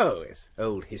 Oh, it's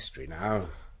old history now.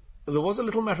 There was a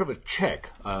little matter of a cheque,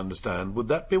 I understand. Would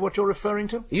that be what you're referring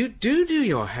to? You do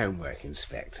your homework,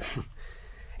 Inspector.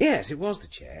 Yes, it was the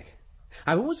cheque.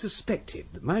 I've always suspected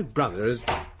that my brother has...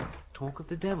 Talk of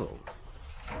the devil.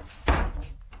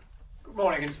 Good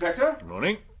morning, Inspector. Good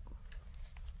morning.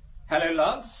 Hello,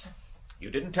 Lance. You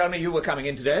didn't tell me you were coming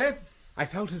in today. I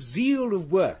felt a zeal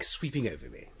of work sweeping over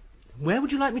me. Where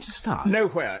would you like me to start?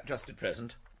 Nowhere, just at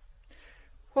present.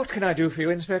 What can I do for you,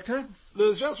 Inspector?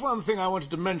 There's just one thing I wanted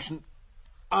to mention.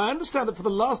 I understand that for the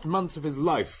last months of his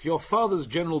life, your father's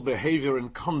general behaviour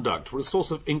and conduct were a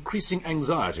source of increasing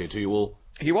anxiety to you all.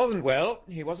 He wasn't well.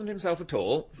 He wasn't himself at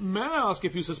all. May I ask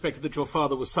if you suspected that your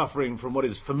father was suffering from what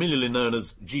is familiarly known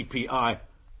as GPI,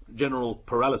 general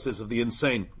paralysis of the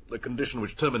insane, a condition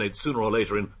which terminates sooner or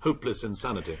later in hopeless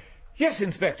insanity? Yes,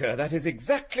 Inspector, that is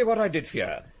exactly what I did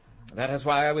fear. That is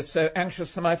why I was so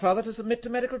anxious for my father to submit to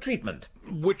medical treatment.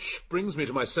 Which brings me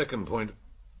to my second point.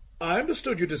 I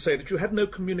understood you to say that you had no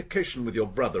communication with your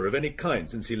brother of any kind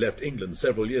since he left England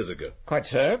several years ago. Quite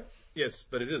so. Yes,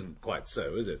 but it isn't quite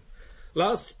so, is it?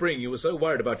 Last spring you were so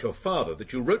worried about your father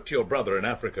that you wrote to your brother in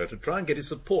Africa to try and get his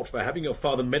support for having your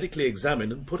father medically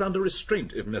examined and put under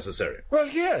restraint if necessary. Well,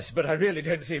 yes, but I really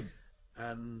don't see...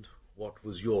 And what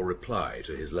was your reply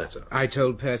to his letter? I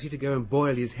told Percy to go and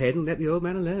boil his head and let the old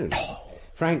man alone. Oh.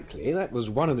 Frankly, that was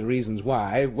one of the reasons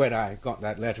why, when I got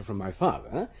that letter from my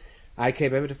father, I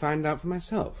came over to find out for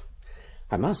myself.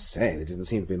 I must say there didn't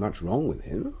seem to be much wrong with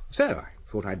him, so I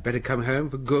thought I'd better come home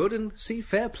for good and see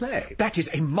fair play. That is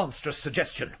a monstrous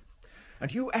suggestion.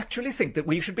 And you actually think that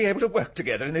we should be able to work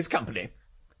together in this company?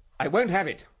 I won't have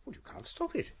it. Well, you can't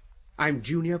stop it. I'm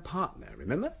junior partner,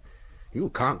 remember? You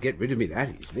can't get rid of me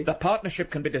that easily. The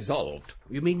partnership can be dissolved.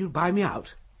 You mean you'd buy me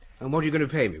out? And what are you going to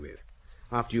pay me with?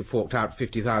 After you've forked out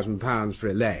 £50,000 for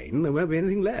Elaine, there won't be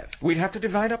anything left. We'd have to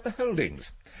divide up the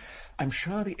holdings. I'm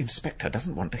sure the Inspector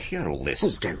doesn't want to hear all this.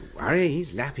 Oh, don't worry,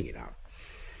 he's lapping it up.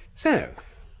 So,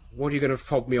 what are you going to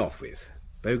fob me off with?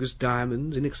 Bogus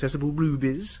diamonds, inaccessible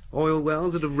rubies, oil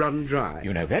wells that have run dry?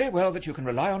 You know very well that you can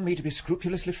rely on me to be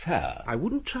scrupulously fair. I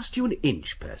wouldn't trust you an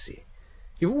inch, Percy.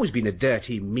 You've always been a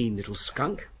dirty, mean little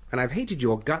skunk, and I've hated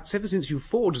your guts ever since you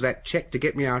forged that cheque to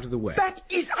get me out of the way. That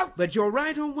is out... But you're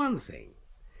right on one thing.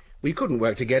 We couldn't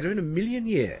work together in a million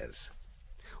years.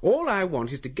 All I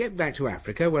want is to get back to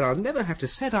Africa where I'll never have to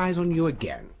set eyes on you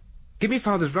again. Give me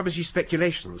father's rubbishy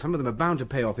speculations. Some of them are bound to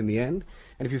pay off in the end.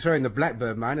 And if you throw in the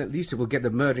Blackbird mine, at least it will get the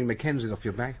murdering Mackenzies off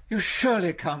your back. You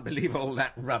surely can't believe all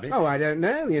that rubbish. Oh, I don't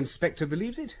know. The Inspector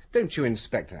believes it. Don't you,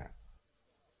 Inspector?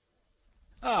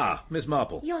 Ah, Miss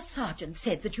Marple. Your sergeant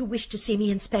said that you wished to see me,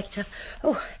 Inspector.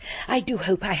 Oh, I do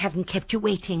hope I haven't kept you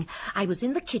waiting. I was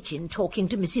in the kitchen talking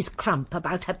to Mrs. Crump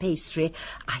about her pastry.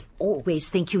 I always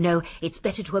think, you know, it's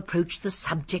better to approach the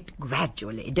subject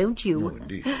gradually, don't you? Oh,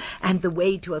 indeed. And the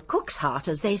way to a cook's heart,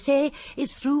 as they say,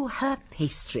 is through her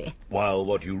pastry. While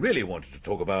what you really wanted to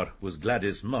talk about was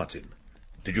Gladys Martin.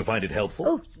 Did you find it helpful?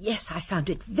 Oh, yes, I found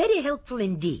it very helpful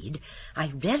indeed.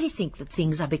 I really think that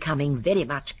things are becoming very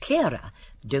much clearer,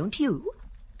 don't you?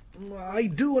 I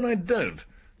do and I don't.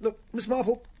 Look, Miss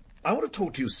Marple, I want to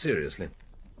talk to you seriously.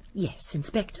 Yes,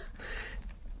 Inspector.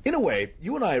 In a way,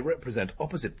 you and I represent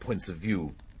opposite points of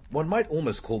view. One might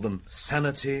almost call them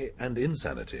sanity and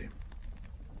insanity.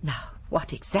 Now,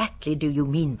 what exactly do you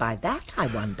mean by that, I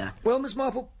wonder? Well, Miss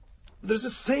Marple, there's a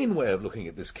sane way of looking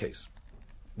at this case.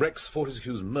 Rex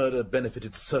Fortescue's murder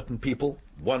benefited certain people,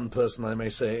 one person, I may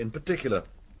say, in particular.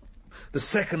 The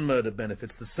second murder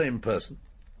benefits the same person.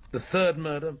 The third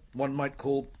murder, one might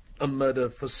call a murder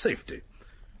for safety.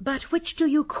 But which do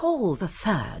you call the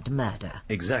third murder?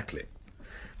 Exactly.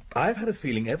 I've had a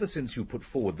feeling ever since you put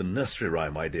forward the nursery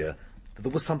rhyme idea that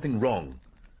there was something wrong.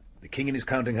 The king in his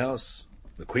counting-house,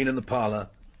 the queen in the parlour,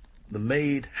 the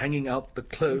maid hanging out the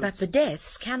clothes. But the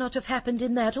deaths cannot have happened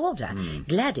in that order.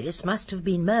 Gladys must have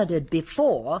been murdered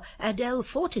before Adele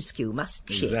Fortescue,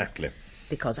 mustn't she? Exactly.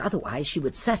 Because otherwise she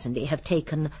would certainly have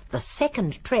taken the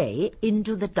second tray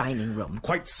into the dining room.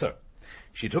 Quite so.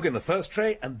 She took in the first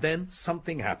tray, and then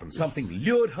something happened. Something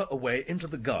lured her away into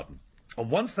the garden. And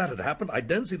once that had happened, I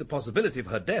don't see the possibility of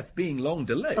her death being long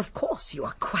delayed. Of course, you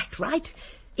are quite right.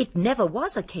 It never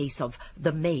was a case of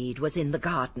the maid was in the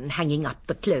garden hanging up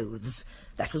the clothes.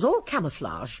 That was all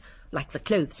camouflage, like the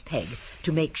clothes peg,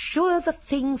 to make sure the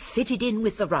thing fitted in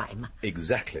with the rhyme.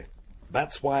 Exactly.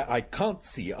 That's why I can't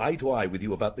see eye to eye with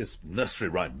you about this nursery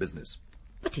rhyme business.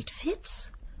 But it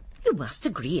fits. You must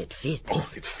agree it fits.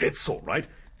 Oh, it fits, all right.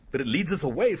 But it leads us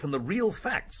away from the real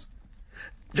facts.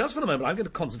 Just for the moment, I'm going to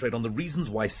concentrate on the reasons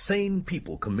why sane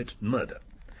people commit murder.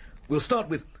 We'll start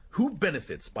with who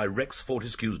benefits by Rex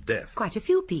Fortescue's death. Quite a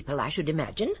few people, I should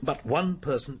imagine. But one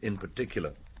person in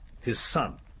particular. His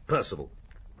son, Percival.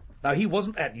 Now, he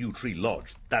wasn't at Yew Tree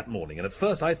Lodge that morning, and at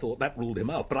first I thought that ruled him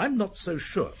out, but I'm not so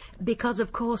sure. Because,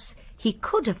 of course, he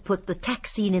could have put the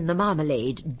taxine in the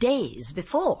marmalade days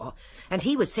before, and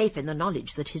he was safe in the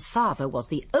knowledge that his father was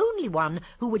the only one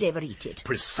who would ever eat it.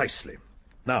 Precisely.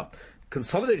 Now,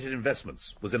 Consolidated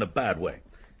Investments was in a bad way.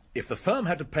 If the firm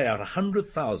had to pay out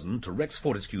 $100,000 to Rex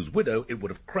Fortescue's widow, it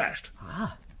would have crashed.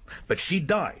 Ah. But she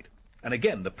died. And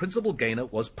again, the principal gainer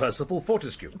was Percival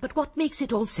Fortescue. But what makes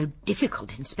it all so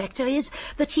difficult, Inspector, is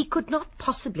that he could not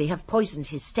possibly have poisoned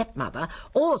his stepmother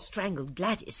or strangled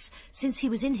Gladys, since he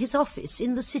was in his office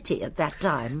in the city at that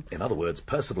time. In other words,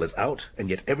 Percival is out, and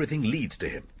yet everything leads to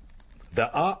him.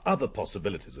 There are other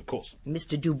possibilities, of course.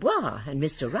 Mr. Dubois and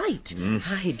Mr. Wright.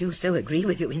 I do so agree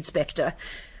with you, Inspector.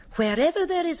 Wherever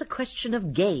there is a question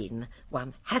of gain,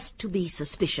 one has to be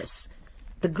suspicious.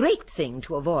 The great thing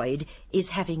to avoid is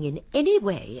having in any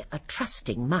way a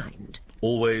trusting mind.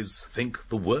 Always think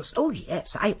the worst? Oh,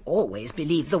 yes, I always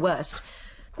believe the worst.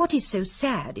 What is so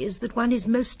sad is that one is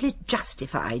mostly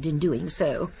justified in doing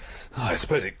so. Oh, I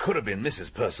suppose it could have been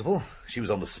Mrs. Percival. She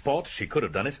was on the spot. She could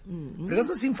have done it. But it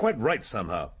doesn't seem quite right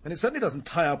somehow. And it certainly doesn't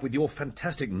tie up with your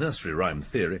fantastic nursery rhyme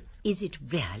theory. Is it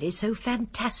really so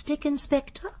fantastic,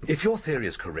 Inspector? If your theory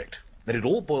is correct, then it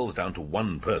all boils down to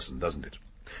one person, doesn't it?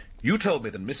 You told me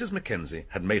that Mrs. Mackenzie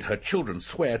had made her children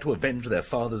swear to avenge their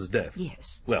father's death.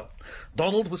 Yes. Well,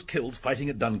 Donald was killed fighting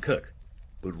at Dunkirk.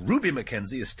 But Ruby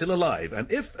Mackenzie is still alive,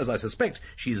 and if, as I suspect,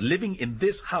 she's living in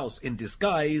this house in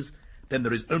disguise, then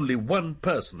there is only one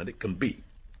person that it can be.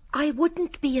 I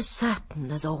wouldn't be as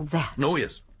certain as all that. Oh,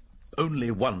 yes.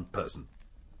 Only one person.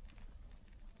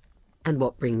 And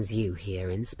what brings you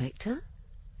here, Inspector?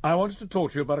 I wanted to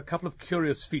talk to you about a couple of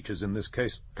curious features in this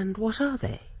case. And what are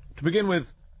they? To begin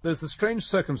with, there's the strange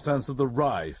circumstance of the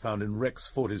rye found in Rex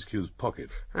Fortescue's pocket.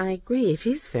 I agree, it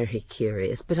is very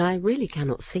curious, but I really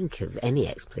cannot think of any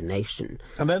explanation.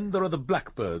 And then there are the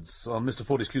blackbirds on Mr.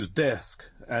 Fortescue's desk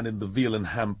and in the veal and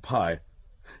ham pie.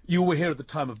 You were here at the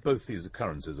time of both these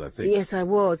occurrences, I think. Yes, I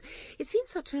was. It seems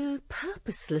such a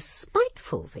purposeless,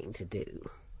 spiteful thing to do.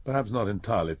 Perhaps not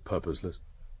entirely purposeless.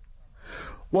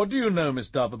 What do you know, Miss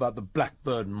Dove, about the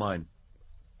Blackbird mine?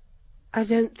 I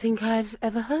don't think I've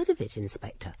ever heard of it,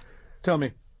 Inspector. Tell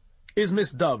me, is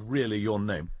Miss Dove really your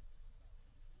name?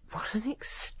 What an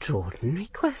extraordinary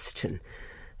question.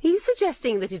 Are you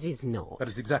suggesting that it is not? That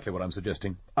is exactly what I'm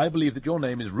suggesting. I believe that your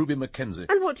name is Ruby Mackenzie.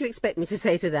 And what do you expect me to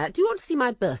say to that? Do you want to see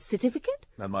my birth certificate?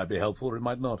 That might be helpful, or it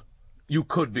might not. You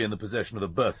could be in the possession of the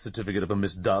birth certificate of a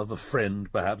Miss Dove, a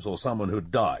friend, perhaps, or someone who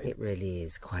had died. It really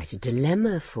is quite a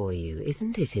dilemma for you,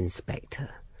 isn't it, Inspector?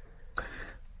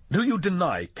 Do you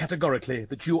deny categorically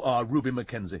that you are Ruby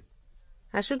Mackenzie?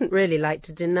 I shouldn't really like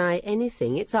to deny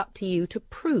anything. It's up to you to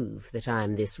prove that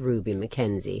I'm this Ruby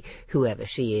Mackenzie, whoever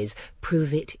she is.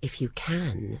 Prove it if you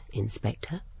can,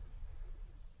 Inspector.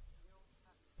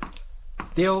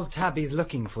 The old tabby's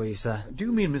looking for you, sir. Do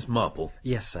you mean Miss Marple?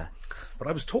 Yes, sir. But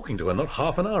I was talking to her not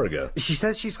half an hour ago. She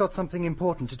says she's got something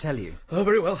important to tell you. Oh,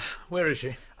 very well. Where is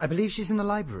she? I believe she's in the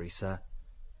library, sir.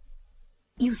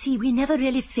 You see, we never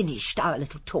really finished our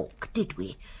little talk, did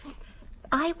we?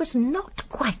 I was not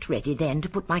quite ready then to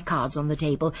put my cards on the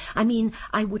table. I mean,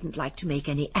 I wouldn't like to make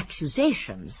any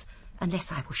accusations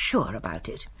unless I was sure about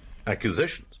it.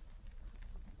 Accusations?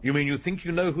 You mean you think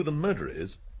you know who the murderer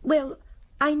is? Well,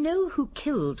 I know who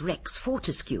killed Rex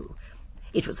Fortescue.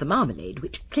 It was the marmalade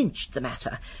which clinched the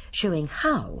matter, showing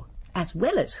how, as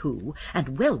well as who,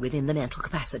 and well within the mental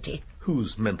capacity.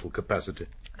 Whose mental capacity?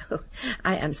 Oh,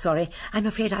 I am sorry. I'm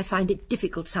afraid I find it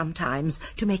difficult sometimes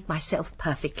to make myself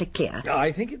perfectly clear.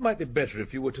 I think it might be better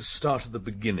if you were to start at the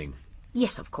beginning.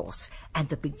 Yes, of course. And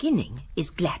the beginning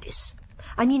is Gladys.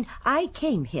 I mean, I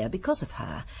came here because of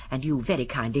her, and you very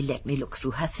kindly let me look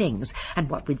through her things. And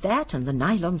what with that, and the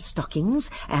nylon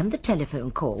stockings, and the telephone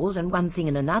calls, and one thing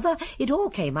and another, it all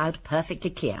came out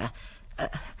perfectly clear.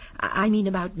 I mean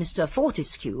about Mr.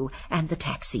 Fortescue and the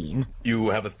taxine. You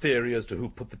have a theory as to who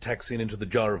put the taxine into the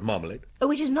jar of marmalade?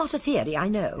 Oh, it is not a theory, I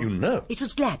know. You know? It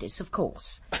was Gladys, of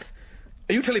course.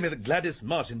 Are you telling me that Gladys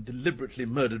Martin deliberately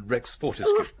murdered Rex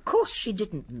Fortescue? Oh, of course she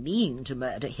didn't mean to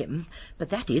murder him, but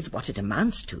that is what it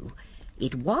amounts to.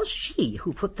 It was she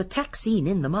who put the taxine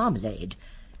in the marmalade.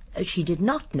 She did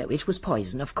not know it was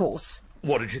poison, of course.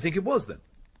 What did she think it was, then?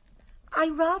 I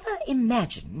rather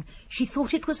imagine she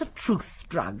thought it was a truth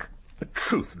drug. A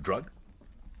truth drug?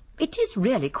 It is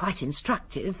really quite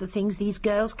instructive, the things these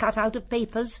girls cut out of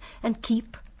papers and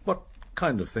keep. What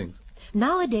kind of things?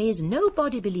 Nowadays,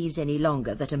 nobody believes any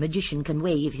longer that a magician can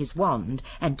wave his wand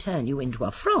and turn you into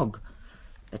a frog.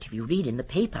 But if you read in the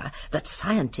paper that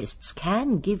scientists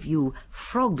can give you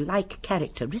frog-like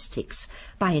characteristics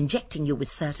by injecting you with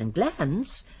certain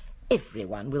glands,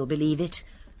 everyone will believe it.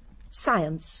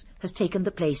 Science has taken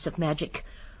the place of magic.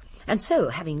 And so,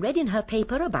 having read in her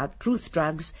paper about truth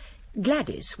drugs,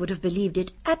 Gladys would have believed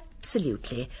it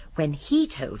absolutely when he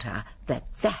told her that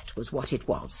that was what it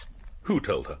was. Who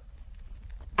told her?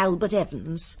 Albert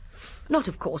Evans. Not,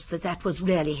 of course, that that was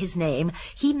really his name.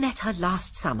 He met her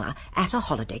last summer at a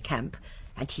holiday camp,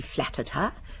 and he flattered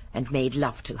her and made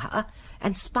love to her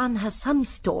and spun her some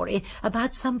story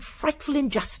about some frightful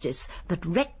injustice that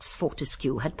Rex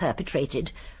Fortescue had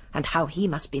perpetrated, and how he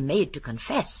must be made to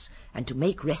confess and to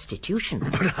make restitution.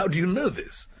 But how do you know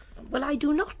this? Well, I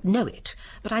do not know it,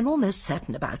 but I'm almost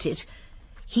certain about it.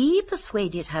 He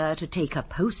persuaded her to take a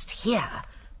post here.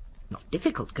 Not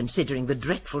difficult, considering the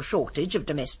dreadful shortage of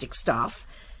domestic staff.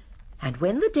 And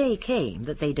when the day came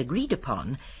that they'd agreed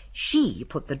upon, she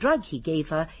put the drug he gave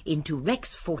her into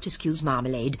Rex Fortescue's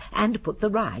marmalade and put the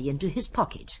rye into his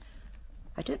pocket.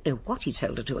 I don't know what he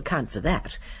told her to account for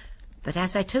that. But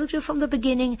as I told you from the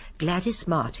beginning, Gladys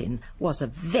Martin was a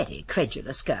very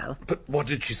credulous girl. But what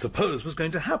did she suppose was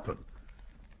going to happen?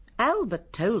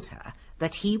 Albert told her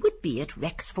that he would be at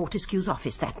Rex Fortescue's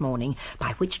office that morning,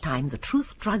 by which time the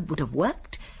truth drug would have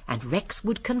worked, and Rex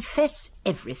would confess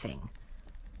everything.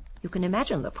 You can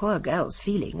imagine the poor girl's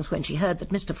feelings when she heard that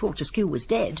Mr. Fortescue was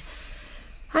dead.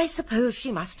 I suppose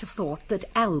she must have thought that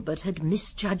Albert had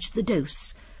misjudged the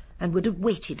dose, and would have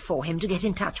waited for him to get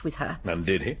in touch with her. And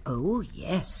did he? Oh,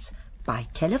 yes, by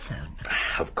telephone.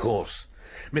 Of course.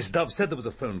 Miss Dove said there was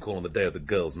a phone call on the day of the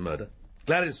girl's murder.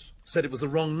 Gladys said it was the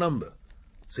wrong number,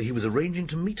 so he was arranging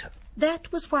to meet her.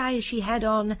 That was why she had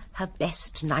on her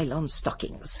best nylon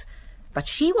stockings. But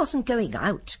she wasn't going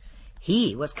out.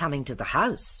 He was coming to the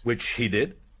house. Which he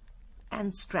did?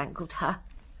 And strangled her.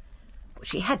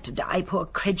 She had to die, poor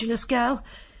credulous girl.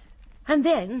 And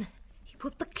then he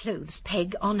put the clothes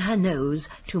peg on her nose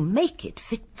to make it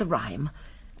fit the rhyme,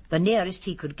 the nearest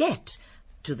he could get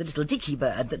to the little dicky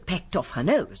bird that pecked off her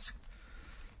nose.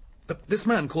 But this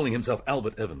man calling himself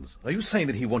Albert Evans, are you saying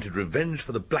that he wanted revenge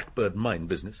for the Blackbird mine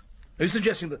business? Are you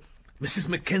suggesting that Mrs.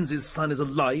 Mackenzie's son is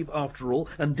alive, after all,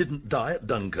 and didn't die at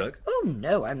Dunkirk? Oh,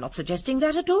 no, I'm not suggesting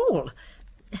that at all.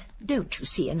 Don't you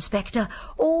see, Inspector,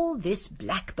 all this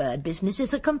Blackbird business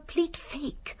is a complete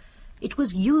fake. It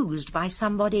was used by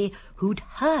somebody who'd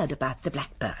heard about the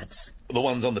blackbirds. The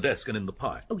ones on the desk and in the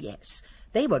pie? Oh, yes.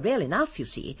 They were real enough, you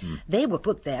see. They were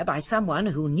put there by someone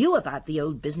who knew about the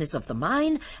old business of the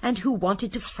mine and who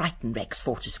wanted to frighten Rex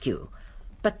Fortescue.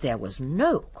 But there was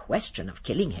no question of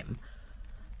killing him.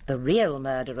 The real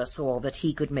murderer saw that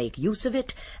he could make use of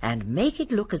it and make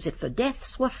it look as if the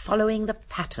deaths were following the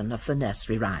pattern of the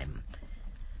nursery rhyme.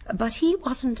 But he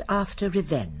wasn't after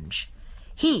revenge.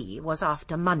 He was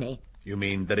after money. You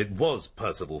mean that it was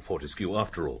Percival Fortescue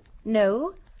after all?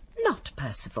 No, not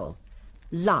Percival.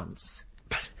 Lance.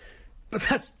 But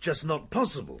that's just not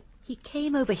possible. He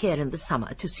came over here in the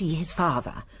summer to see his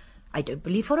father. I don't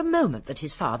believe for a moment that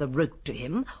his father wrote to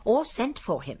him or sent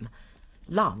for him.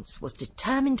 Lance was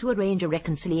determined to arrange a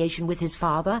reconciliation with his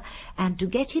father and to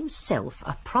get himself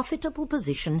a profitable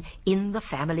position in the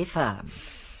family firm.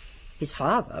 His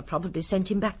father probably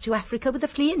sent him back to Africa with a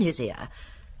flea in his ear.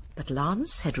 But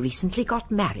Lance had recently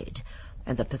got married,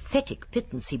 and the pathetic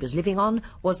pittance he was living on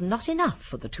was not enough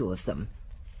for the two of them.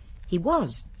 He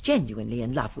was genuinely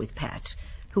in love with Pat,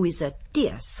 who is a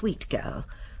dear, sweet girl,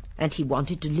 and he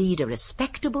wanted to lead a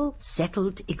respectable,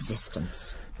 settled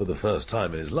existence. For the first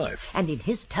time in his life. And in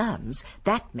his terms,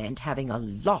 that meant having a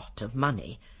lot of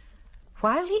money.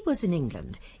 While he was in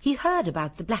England, he heard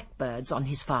about the blackbirds on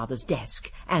his father's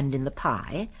desk and in the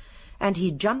pie, and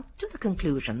he jumped to the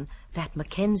conclusion that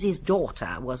Mackenzie's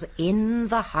daughter was in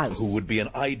the house. Who would be an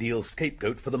ideal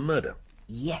scapegoat for the murder.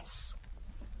 Yes.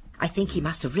 I think he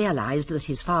must have realized that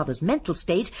his father's mental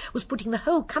state was putting the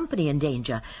whole company in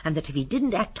danger, and that if he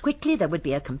didn't act quickly there would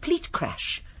be a complete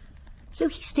crash. So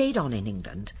he stayed on in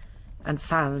England, and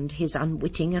found his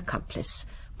unwitting accomplice,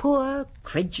 poor,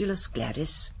 credulous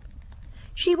Gladys.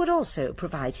 She would also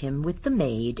provide him with the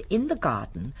maid in the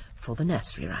garden for the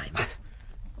nursery rhyme.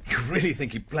 You really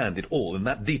think he planned it all in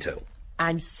that detail?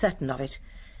 I'm certain of it.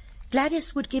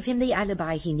 Gladys would give him the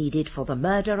alibi he needed for the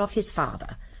murder of his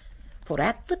father, for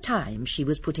at the time she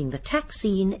was putting the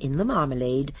taxine in the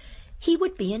marmalade, he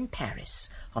would be in Paris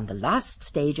on the last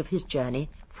stage of his journey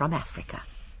from Africa.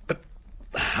 But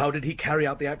how did he carry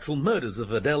out the actual murders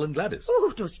of Adele and Gladys?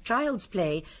 Oh, it was child's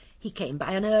play. He came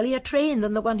by an earlier train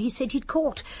than the one he said he'd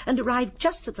caught, and arrived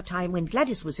just at the time when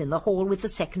Gladys was in the hall with the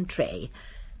second tray.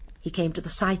 He came to the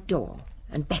side door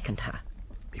and beckoned her.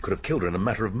 He could have killed her in a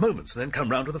matter of moments and then come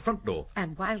round to the front door.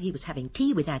 And while he was having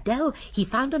tea with Adele, he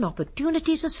found an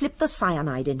opportunity to slip the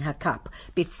cyanide in her cup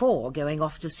before going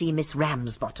off to see Miss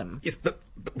Ramsbottom. Yes, but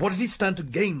what did he stand to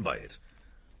gain by it?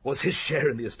 Was his share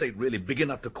in the estate really big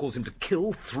enough to cause him to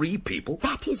kill 3 people?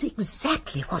 That is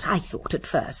exactly what I thought at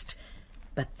first.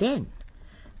 But then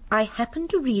I happened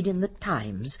to read in the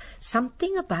Times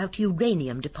something about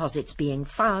uranium deposits being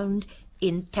found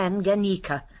in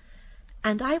Tanganyika,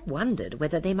 and I wondered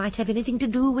whether they might have anything to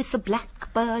do with the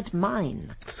Blackbird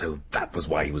mine. So that was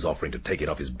why he was offering to take it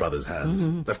off his brother's hands.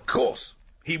 Of course.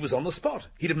 He was on the spot.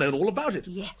 He'd have known all about it.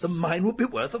 Yes. The mine would be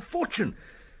worth a fortune.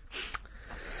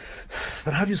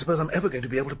 But how do you suppose I'm ever going to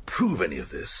be able to prove any of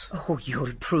this? Oh,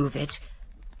 you'll prove it.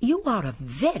 You are a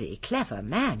very clever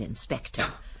man, Inspector.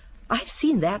 I've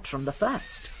seen that from the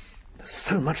first. There's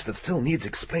so much that still needs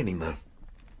explaining, though.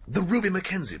 The Ruby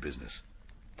Mackenzie business.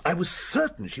 I was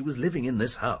certain she was living in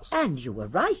this house. And you were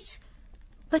right.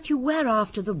 But you were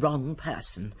after the wrong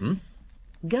person.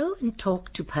 Go and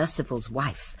talk to Percival's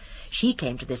wife. She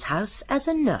came to this house as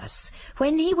a nurse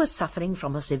when he was suffering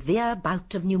from a severe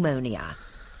bout of pneumonia.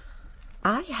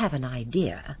 I have an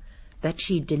idea that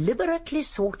she deliberately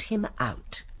sought him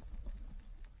out.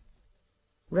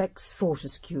 Rex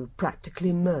Fortescue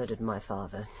practically murdered my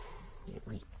father.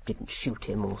 We didn't shoot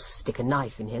him or stick a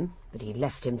knife in him, but he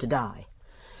left him to die.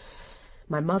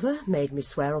 My mother made me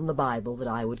swear on the Bible that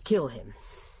I would kill him.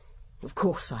 Of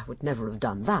course, I would never have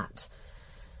done that,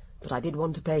 but I did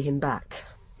want to pay him back.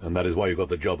 And that is why you got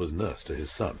the job as nurse to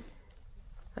his son.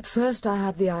 At first I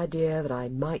had the idea that I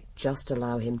might just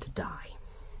allow him to die.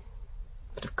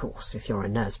 But of course, if you're a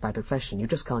nurse by profession, you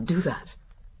just can't do that.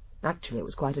 Actually, it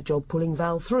was quite a job pulling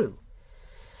Val through.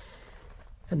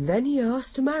 And then he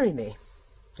asked to marry me,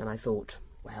 and I thought,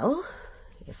 well,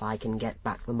 if I can get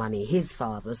back the money his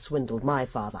father swindled my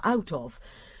father out of,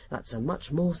 that's a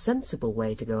much more sensible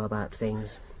way to go about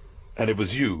things. And it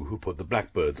was you who put the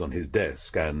blackbirds on his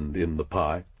desk and in the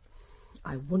pie?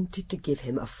 I wanted to give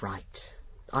him a fright.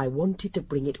 I wanted to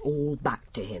bring it all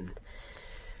back to him.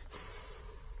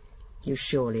 You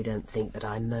surely don't think that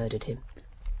I murdered him?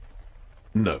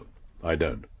 No, I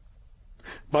don't.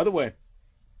 By the way,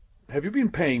 have you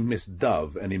been paying Miss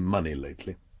Dove any money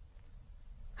lately?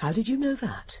 How did you know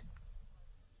that?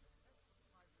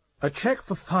 A cheque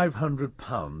for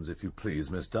 £500, if you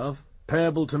please, Miss Dove.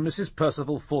 Payable to Mrs.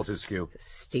 Percival Fortescue. The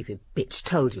stupid bitch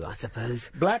told you, I suppose.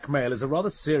 Blackmail is a rather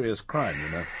serious crime, you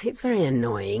know. It's very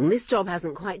annoying. This job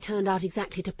hasn't quite turned out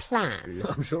exactly to plan.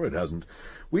 I'm sure it hasn't.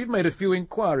 We've made a few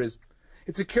inquiries.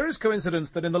 It's a curious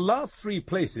coincidence that in the last 3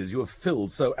 places you have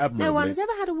filled so admirably... No one's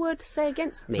ever had a word to say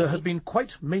against me. There have been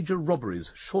quite major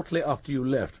robberies shortly after you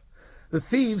left. The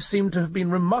thieves seem to have been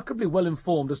remarkably well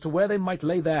informed as to where they might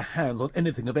lay their hands on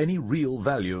anything of any real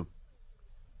value.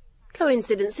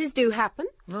 Coincidences do happen.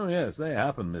 Oh, yes, they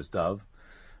happen, Miss Dove.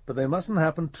 But they mustn't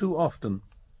happen too often.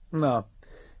 Now,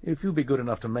 if you'd be good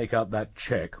enough to make out that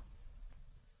cheque...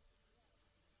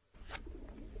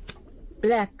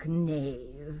 Black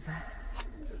knave.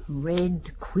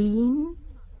 Red queen.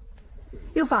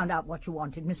 You found out what you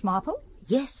wanted, Miss Marple?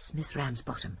 Yes, Miss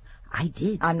Ramsbottom, I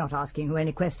did. I'm not asking you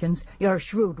any questions. You're a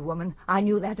shrewd woman. I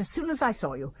knew that as soon as I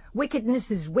saw you.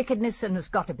 Wickedness is wickedness and has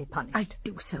got to be punished. I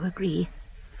do so agree.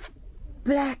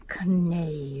 Black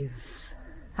knave.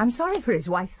 I'm sorry for his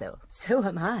wife, though. So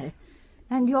am I.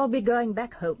 And you'll be going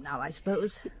back home now, I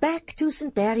suppose? Back to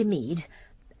St. Mary Mead.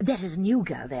 There is a new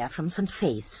girl there from St.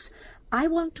 Faith's. I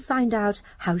want to find out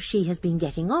how she has been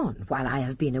getting on while I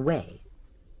have been away.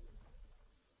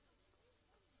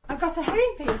 I've got a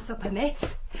herring for your supper,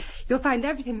 miss. You'll find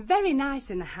everything very nice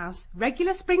in the house.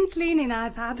 Regular spring cleaning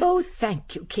I've had. Oh,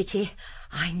 thank you, Kitty.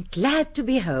 I'm glad to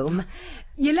be home.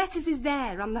 Your letters is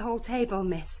there on the whole table,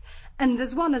 miss. And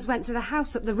there's one as went to the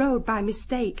house up the road by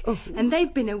mistake. Oh. And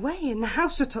they've been away and the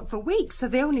house shut up for weeks, so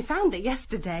they only found it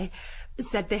yesterday.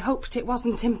 Said they hoped it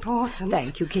wasn't important.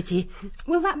 Thank you, Kitty.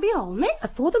 Will that be all, miss?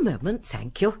 For the moment,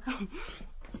 thank you.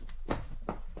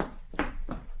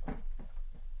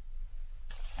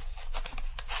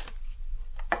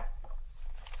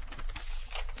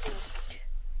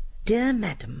 Dear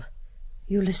Madam,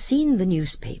 you'll have seen the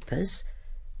newspapers.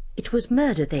 It was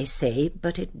murder, they say,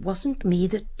 but it wasn't me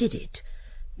that did it.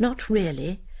 Not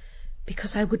really,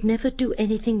 because I would never do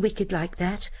anything wicked like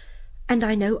that, and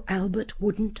I know Albert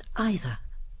wouldn't either.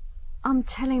 I'm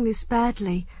telling this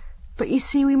badly, but you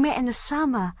see, we met in the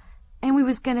summer, and we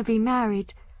was going to be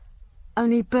married.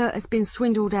 Only Bert has been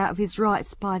swindled out of his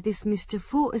rights by this Mr.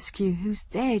 Fortescue, who's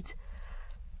dead.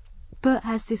 Bert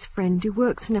has this friend who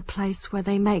works in a place where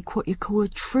they make what you call a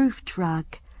truth drug.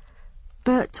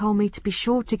 Bert told me to be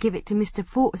sure to give it to Mr.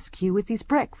 Fortescue with his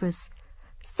breakfast.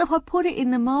 So I put it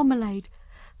in the marmalade,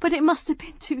 but it must have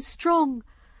been too strong.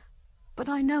 But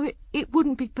I know it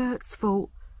wouldn't be Bert's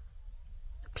fault.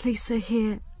 The police are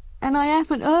here, and I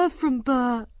haven't heard from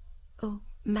Bert. Oh,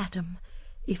 Madam,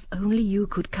 if only you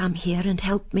could come here and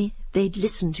help me, they'd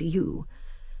listen to you.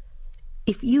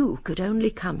 If you could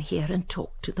only come here and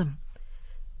talk to them.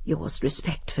 Yours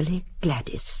respectfully,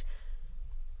 Gladys.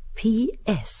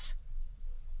 P.S.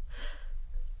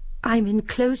 I'm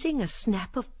enclosing a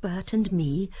snap of Bert and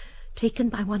me, taken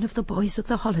by one of the boys of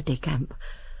the holiday camp.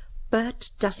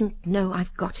 Bert doesn't know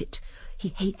I've got it. He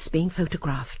hates being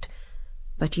photographed.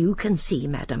 But you can see,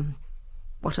 Madam,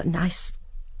 what a nice,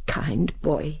 kind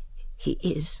boy he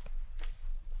is.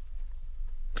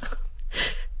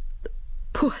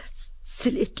 Poor,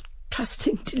 silly,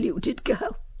 trusting, deluded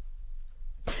girl.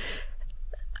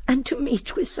 And to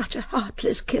meet with such a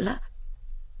heartless killer.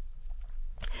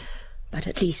 But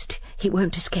at least he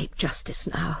won't escape justice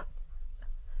now.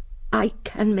 I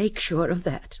can make sure of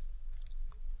that.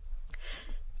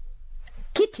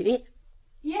 Kitty?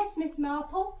 Yes, Miss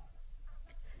Marple?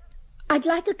 I'd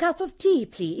like a cup of tea,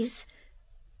 please.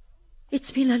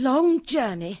 It's been a long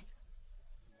journey.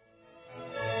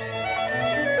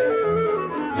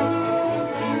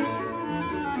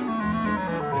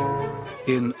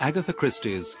 In Agatha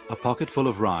Christie's A Pocketful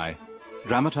of Rye,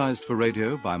 dramatised for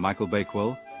radio by Michael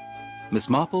Bakewell, Miss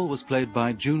Marple was played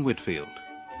by June Whitfield,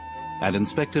 and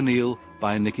Inspector Neil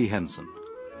by Nicky Henson.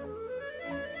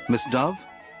 Miss Dove,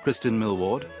 Kristin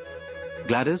Millward,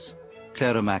 Gladys,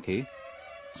 Clara Mackey,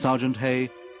 Sergeant Hay,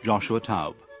 Joshua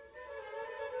Taub.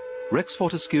 Rex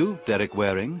Fortescue, Derek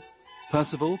Waring,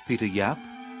 Percival, Peter Yapp,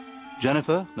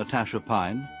 Jennifer, Natasha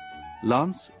Pine,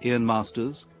 Lance, Ian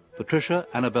Masters, Patricia,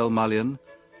 Annabel Mullion,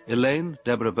 Elaine,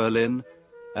 Deborah Berlin,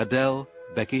 Adele,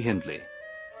 Becky Hindley.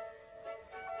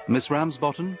 Miss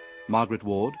Ramsbottom, Margaret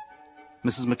Ward,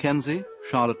 Mrs. Mackenzie,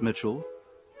 Charlotte Mitchell,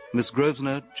 Miss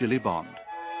Grosvenor, Gilly Bond.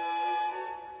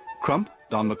 Crump,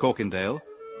 Don McCorkindale,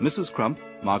 Mrs. Crump,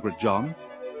 Margaret John,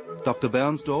 Dr.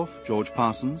 Bernsdorf, George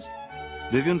Parsons,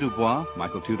 Vivian Dubois,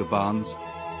 Michael Tudor Barnes,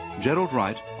 Gerald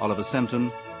Wright, Oliver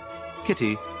Senton,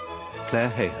 Kitty, Claire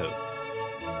Hayhoe.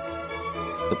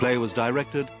 The play was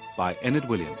directed by Enid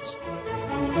Williams.